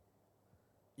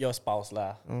 your spouse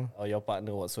lah or your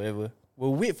partner whatsoever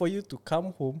will wait for you to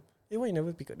come home. Hey, why you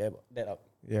never pick up that up?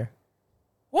 Yeah.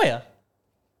 Why ah?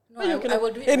 No, I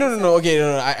will do it. No. Okay,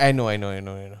 no. I know.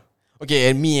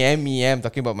 Okay, and me, I'm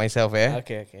talking about myself,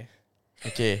 Okay.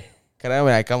 Okay. Kadang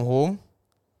when I come home,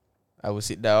 I will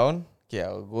sit down. Okay, I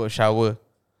will go shower.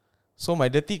 So my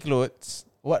dirty clothes,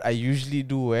 what I usually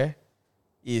do,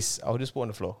 is I will just put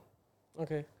on the floor.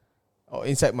 Okay. Or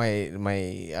inside my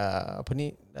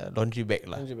laundry bag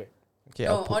lah. Laundry bag. Okay,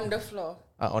 No, I'll put on the floor.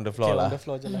 on the floor Okay, lah. on the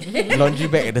floor je lah. Laundry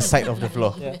bag at the side of the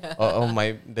floor. Yeah. Or on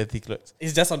my dirty clothes.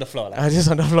 It's just on the floor lah.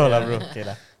 Just on the floor lah, bro. Okay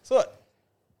lah. So,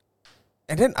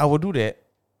 and then I will do that,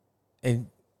 and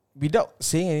without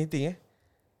saying anything,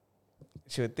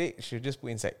 she'll just put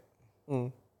inside.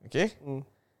 Okay?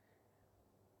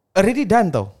 Already done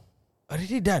tau.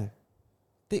 Already done.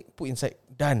 Put inside.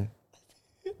 Done.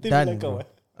 Done, bro.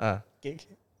 Okay.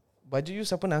 Baju you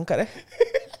siapa nak angkat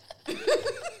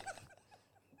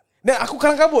Dan aku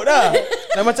kalang kabut dah.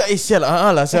 Dah macam sial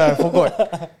lah sial, I forgot.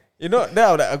 You know,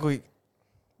 dah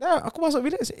aku masuk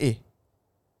bilik say,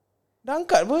 dah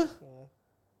angkat apa?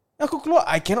 Aku keluar,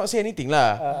 I cannot say anything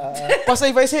lah. Pasal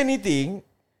if I say anything,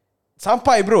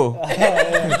 sampai bro.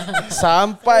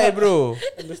 Sampai bro.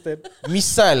 Understand.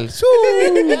 Misal.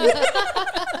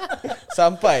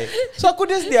 Sampai. So aku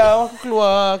just diam, aku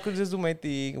keluar, aku just do my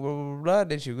thing, blah blah blah.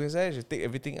 Then she go inside, she take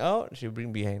everything out, she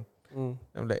bring behind.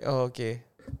 I'm like, oh okay.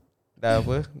 Dah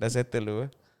settle tu.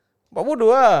 Buat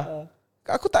bodoh lah.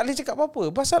 Aku tak boleh cakap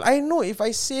apa-apa. Pasal I know if I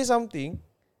say something,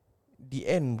 the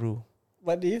end bro.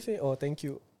 But did you say, oh thank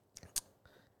you?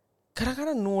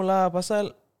 Kadang-kadang no lah.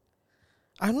 Pasal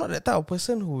I'm not that type of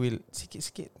person who will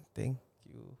sikit-sikit thank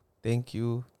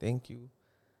you.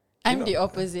 I'm the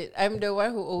opposite. I'm the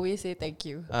one who always say thank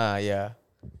you. Yeah.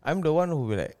 I'm the one who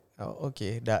will like, oh,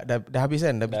 okay, dah habis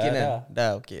kan? Dah bikin kan?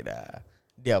 Dah, okay, dah.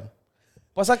 Diam.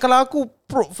 Pasal kalau aku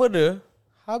probe further,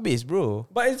 habis bro.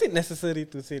 But is it necessary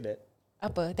to say that?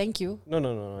 Apa? Thank you. No.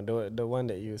 The one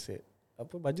that you said.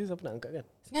 Apa baju siapa nak angkat kan?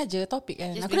 Sengaja topik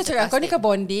kan. Just Aku dah being cakap kau ni sarcastic. kan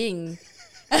bonding.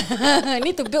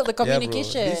 Need to build the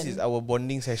communication. Yeah, bro. This is our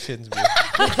bonding sessions bro.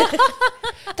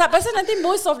 Tak, pasal nanti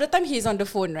most of the time he's on the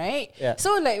phone, right? Yeah.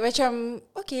 So like macam,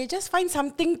 okay, just find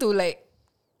something to like.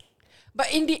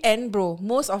 But in the end, bro,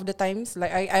 most of the times,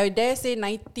 like I dare say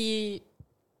 95%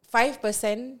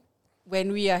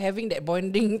 when we are having that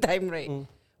bonding time, right?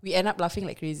 We end up laughing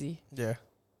like crazy. Yeah.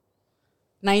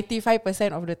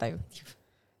 95% of the time.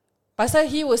 Pasal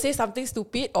he will say something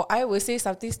stupid or I will say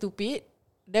something stupid,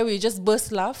 then we just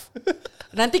burst laugh.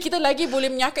 Nanti kita lagi boleh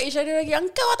menyakat each other lagi.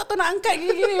 Engkau tak tahu nak angkat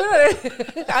gini-gini.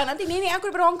 Nanti nenek aku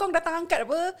daripada Hong Kong datang angkat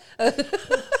apa.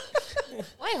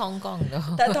 Why Hong Kong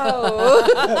though? Tak tahu.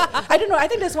 I don't know. I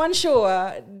think there's one show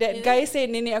that guy say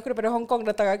nenek aku daripada Hong Kong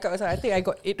datang angkat. So I think I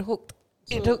got it hooked.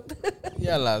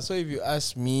 Yeah lah. So if you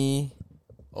ask me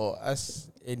or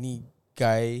ask any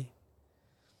guy,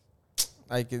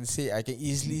 I can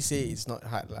easily say it's not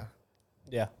hard lah.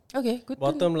 Yeah. Okay, good.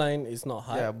 Bottom line is not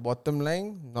hard. Yeah, bottom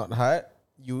line, not hard.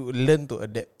 You learn to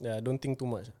adapt. Yeah, don't think too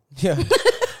much. Yeah.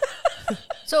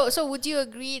 So would you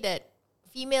agree that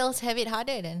females have it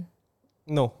harder then?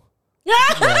 No.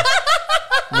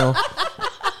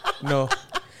 No.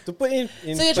 To put in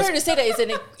So you're trying to say that it's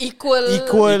an equal.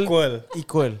 equal.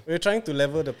 We're trying to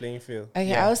level the playing field.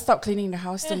 Okay, I'll stop cleaning the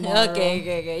house tomorrow. Okay.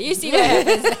 You see what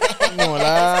happens. No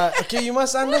lah. Okay, you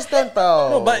must understand tau.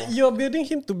 No, but you're building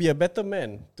him to be a better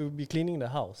man, to be cleaning the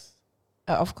house.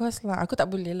 Of course lah. Aku tak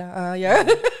boleh lah. Yeah.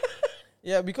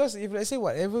 Yeah, because if let's say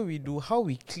whatever we do, how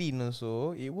we clean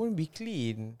also, it won't be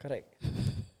clean. Correct.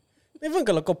 Even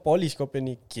kalau kau polish kau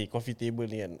punya ni coffee table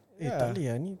ni kan. Yeah. Tak boleh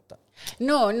lah ni tak.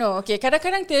 No. Okay,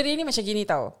 kadang-kadang teori ni macam gini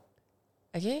tau.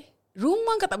 Okay.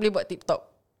 Rumah kau tak boleh buat tip-top.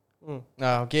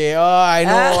 Okay. Oh, I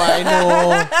know.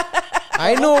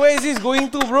 I know where is this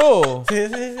going to, bro. Say.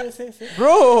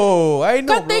 Bro, I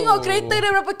know. Kau tengok kereta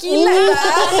dia berapa kilat lah.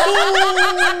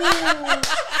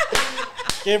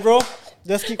 Okay bro,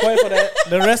 just keep quiet for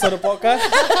the rest of the podcast.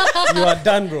 You are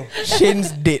done bro. Shane's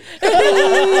dead.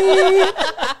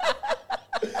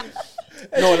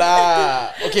 No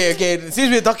lah. Okay. Since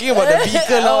we're talking about the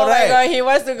vehicle now, Oh my right? god, he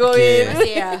wants to go Okay.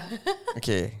 in. Yeah.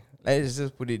 Okay, let's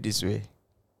just put it this way.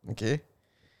 Okay,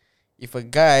 if a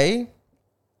guy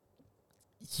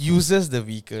uses the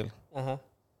vehicle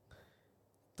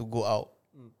to go out,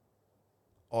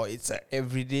 or it's a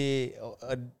everyday or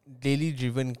a daily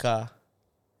driven car,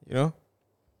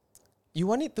 you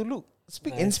want it to look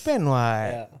spick and Nice. span,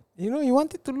 what? Yeah. You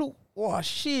want it to look Wow,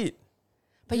 shit.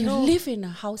 But you live in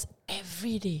a house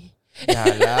every day. Yeah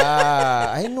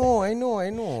lah. I know.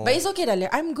 But it's okay, darling.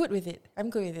 I'm good with it.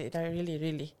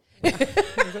 Really. You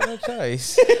got no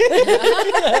choice.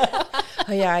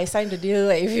 Oh yeah, I signed the deal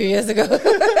like a few years ago.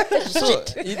 So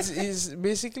it's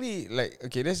basically like,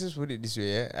 okay, let's just put it this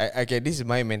way. Okay, this is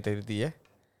my mentality.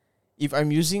 If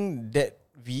I'm using that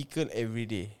vehicle every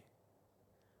day,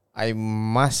 I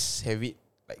must have it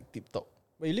like tip top.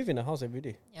 But you live in a house every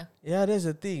day. Yeah, that's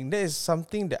the thing. That is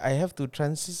something that I have to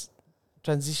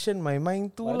transition my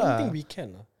mind to But I lah. don't think we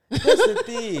can. That's the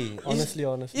thing. Honestly.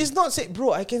 It's not say,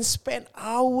 bro, I can spend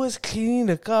hours cleaning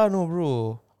the car, no,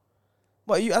 bro.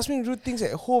 But you ask me to do things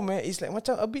at home, it's like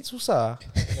macam a bit susah.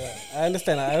 I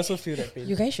understand. I also feel that pain.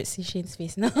 You guys should see Shane's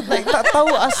face now. Like tak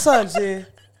tahu asal say.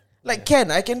 Like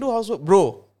I can do housework,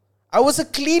 bro. I was a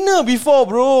cleaner before,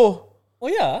 bro. Oh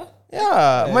yeah.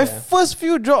 Yeah, my first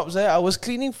few jobs, I was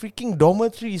cleaning freaking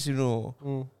dormitories, you know.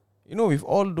 You know, with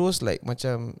all those like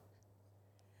macam.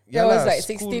 That was like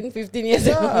school- 16, 15 years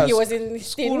ago. Yeah, He was in his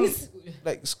school, teens.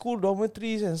 like school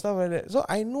dormitories and stuff like that. So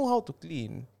I know how to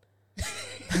clean.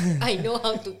 I know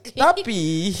how to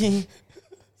clean.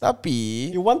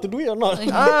 Tapi You want to do it or not?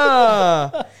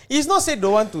 it's not say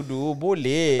don't want to do,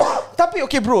 boleh. Tapi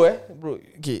okay bro,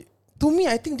 okay. To me,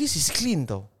 I think this is clean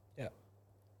tau. Yeah.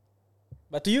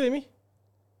 But to you, Amy?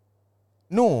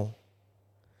 No.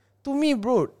 To me,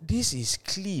 bro, this is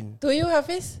clean. To you,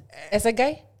 Hafiz, as a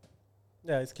guy?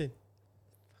 Yeah, it's clean.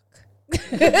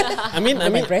 I mean,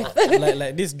 breath.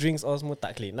 like these drinks all semua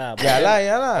tak clean lah. But Yeah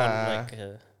then lah. on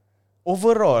like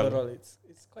Overall, overall, it's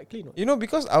quite clean. you know,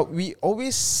 because we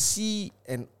always see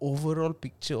an overall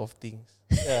picture of things.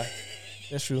 Yeah,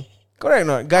 that's true. Correct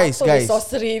or not? Guys,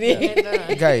 Sorcery ni.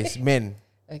 guys, men.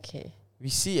 Okay. We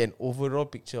see an overall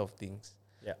picture of things.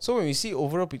 Yeah. So when we see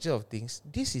overall picture of things,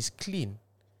 this is clean.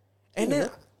 And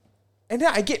then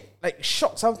I get like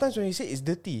shocked sometimes when you say it's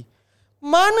dirty.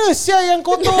 Mana sia yang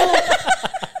kotor?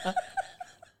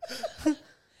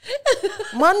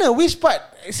 Mana? Which part?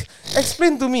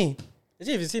 Explain to me.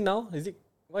 Actually, if you see now,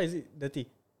 why is it dirty?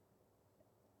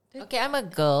 Okay, I'm a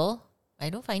girl.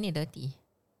 I don't find it dirty.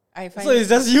 I find So it's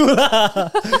just you lah.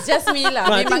 it's just me lah.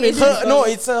 No, I Memang think it's Her, no,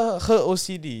 it's her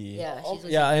OCD. Yeah, she's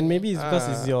Yeah, and maybe it's because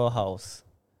it's your house.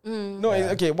 No,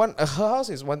 it's, okay. Her house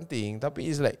is one thing, tapi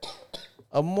it's like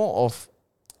a more of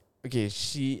okay.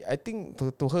 I think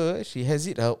to her, she has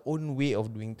it her own way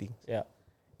of doing things. Yeah.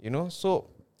 You know, so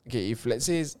okay, if let's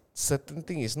say certain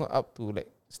thing is not up to like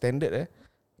standard,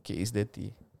 okay, it's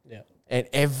dirty, Yeah. and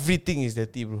everything is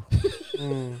dirty, bro.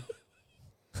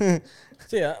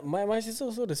 So yeah, my sister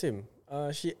also the same.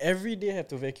 She every day have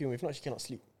to vacuum. If not, she cannot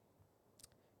sleep.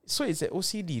 So it's an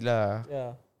OCD lah.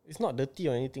 Yeah, it's not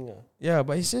dirty or anything. Yeah,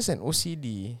 but it's just an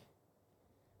OCD.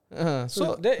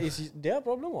 So that is their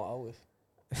problem or ours?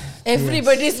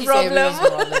 everybody's It's problem. everyone's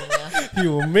problem, yeah.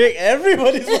 You make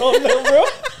everybody's problem, bro.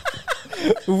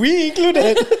 We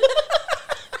included.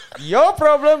 Your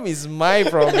problem is my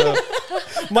problem.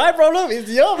 My problem is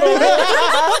your problem.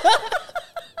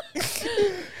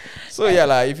 So yeah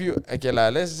lah, if you okay lah,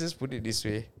 let's just put it this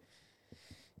way.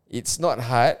 It's not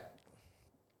hard.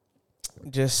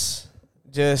 Just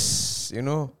you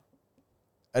know,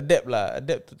 adapt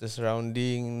to the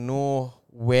surrounding, know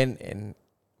when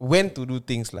to do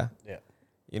things lah. Yeah.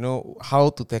 You know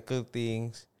how to tackle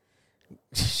things.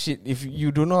 Shit, if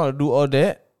you don't know how to do all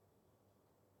that,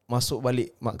 masuk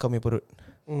balik mak kau punya perut.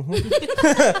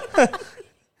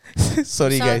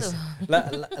 Sorry Susah guys. tu.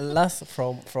 Last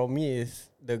from me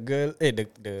is the girl.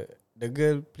 The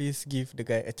girl, please give the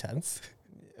guy a chance.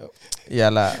 Yeah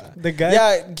lah. The guy.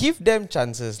 Yeah, give them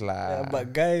chances lah.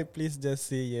 But guy, please just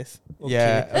say yes. Okay.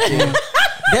 Yeah, okay.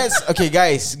 That's okay,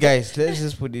 guys. Let's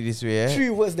just put it this way.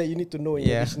 3 words that you need to know in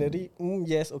Yeah. the dictionary.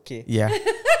 Yes, okay. Yeah.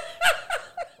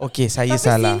 Okay, saya Tapi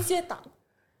salah. sincere tak?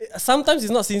 Sometimes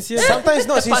it's not sincere. Sometimes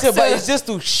not sincere, but it's just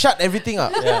to shut everything up.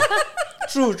 Yeah.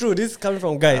 True. This is coming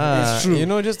from guy. It's true. You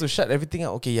know, just to shut everything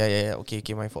up. Okay, yeah. Okay,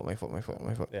 my fault.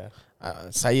 Yeah.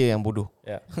 Saya yang bodoh.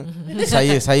 Yeah.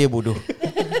 saya bodoh.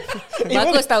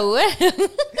 Bagus tahu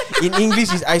In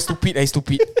English is I stupid.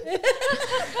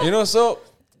 You know, so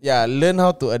yeah, learn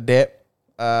how to adapt.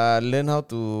 Learn how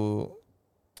to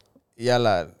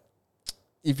lah.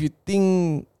 If you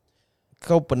think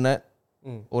kau penat,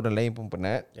 orang lain pun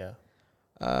penat. Yeah.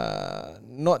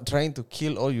 Not trying to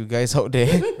kill all you guys out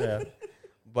there. Yeah.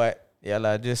 But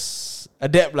lah, just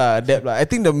adapt lah. I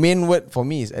think the main word for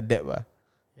me is adapt lah.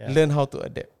 Yeah. Learn how to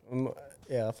adapt.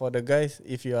 Yeah, for the guys,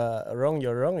 if you are wrong,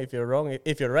 you're wrong. If you're wrong,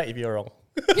 if you're right, if you're wrong.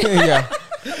 Yeah.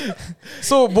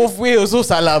 So both way also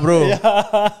salah, bro.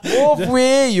 Both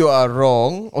way you are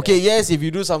wrong. Okay, yes, if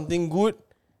you do something good,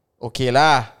 okay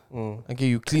lah. Okay,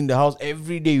 you clean the house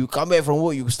every day. You come back from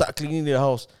work, you start cleaning the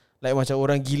house. Like macam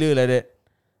orang gila like that.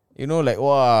 You know, like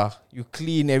wah, you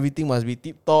clean, everything must be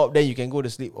tip top, then you can go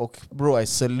to sleep. Okay, bro, I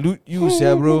salute you,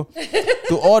 sia, bro.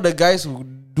 To all the guys who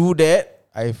do that,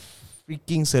 I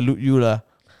freaking salute you lah.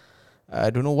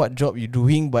 I don't know what job you're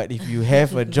doing, but if you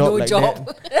have a job No like job.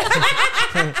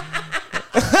 that,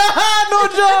 no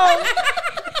job.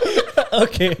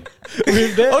 Okay.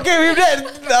 With that, Okay, with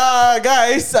that,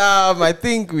 guys, I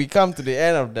think we come to the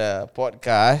end of the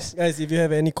podcast. guys, if you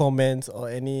have any comments or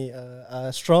any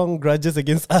strong grudges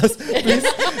against us, please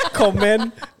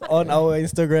comment on our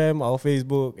Instagram, our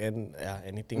Facebook, and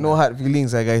anything. No hard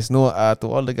feelings, guys. No, to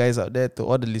all the guys out there, to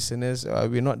all the listeners,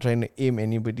 we're not trying to aim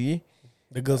anybody.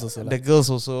 The girls also. The girls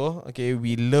also. Okay,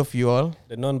 we love you all.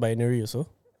 The non-binary also.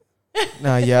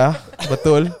 Nah, yeah,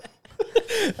 betul.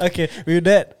 Okay, with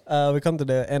that, we come to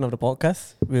the end of the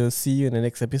podcast. We'll see you in the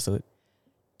next episode.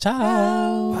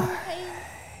 Ciao.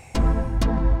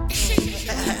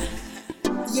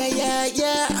 Yeah, yeah,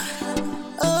 yeah.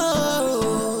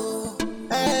 Oh,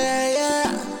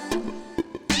 yeah.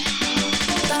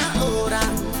 Tak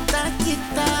orang, tak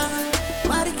kita.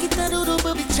 Mari kita duduk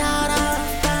berbicara.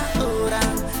 Tak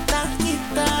orang, tak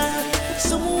kita.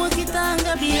 Semua kita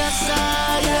anggap biasa.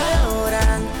 Ya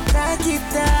orang, tak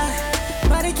kita.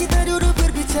 Mari kita duduk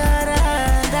berbicara.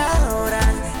 Tak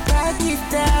orang, tak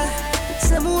kita.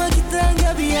 Semua kita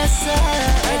anggap biasa.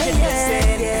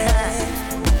 Yeah.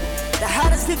 The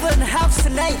hottest people in the house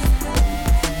tonight.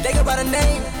 They go by the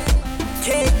name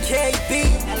KKB.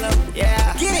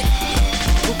 Yeah. Get it.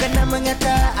 Bukan nak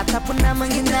mengata ataupun nak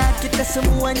menghina. Kita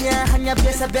semuanya hanya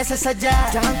biasa-biasa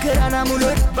saja. Jangan kerana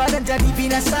mulut badan jadi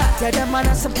binasa. Tiada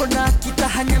mana sempurna, kita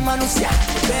hanya manusia.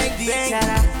 Bang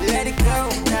bicara, let it go.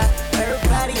 Now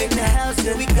everybody in the house,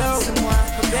 here we go. Semua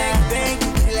bang bang,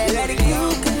 let it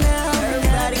go. Now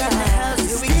everybody in the house,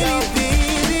 here we go.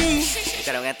 Baby,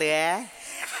 bukan orang kata ya.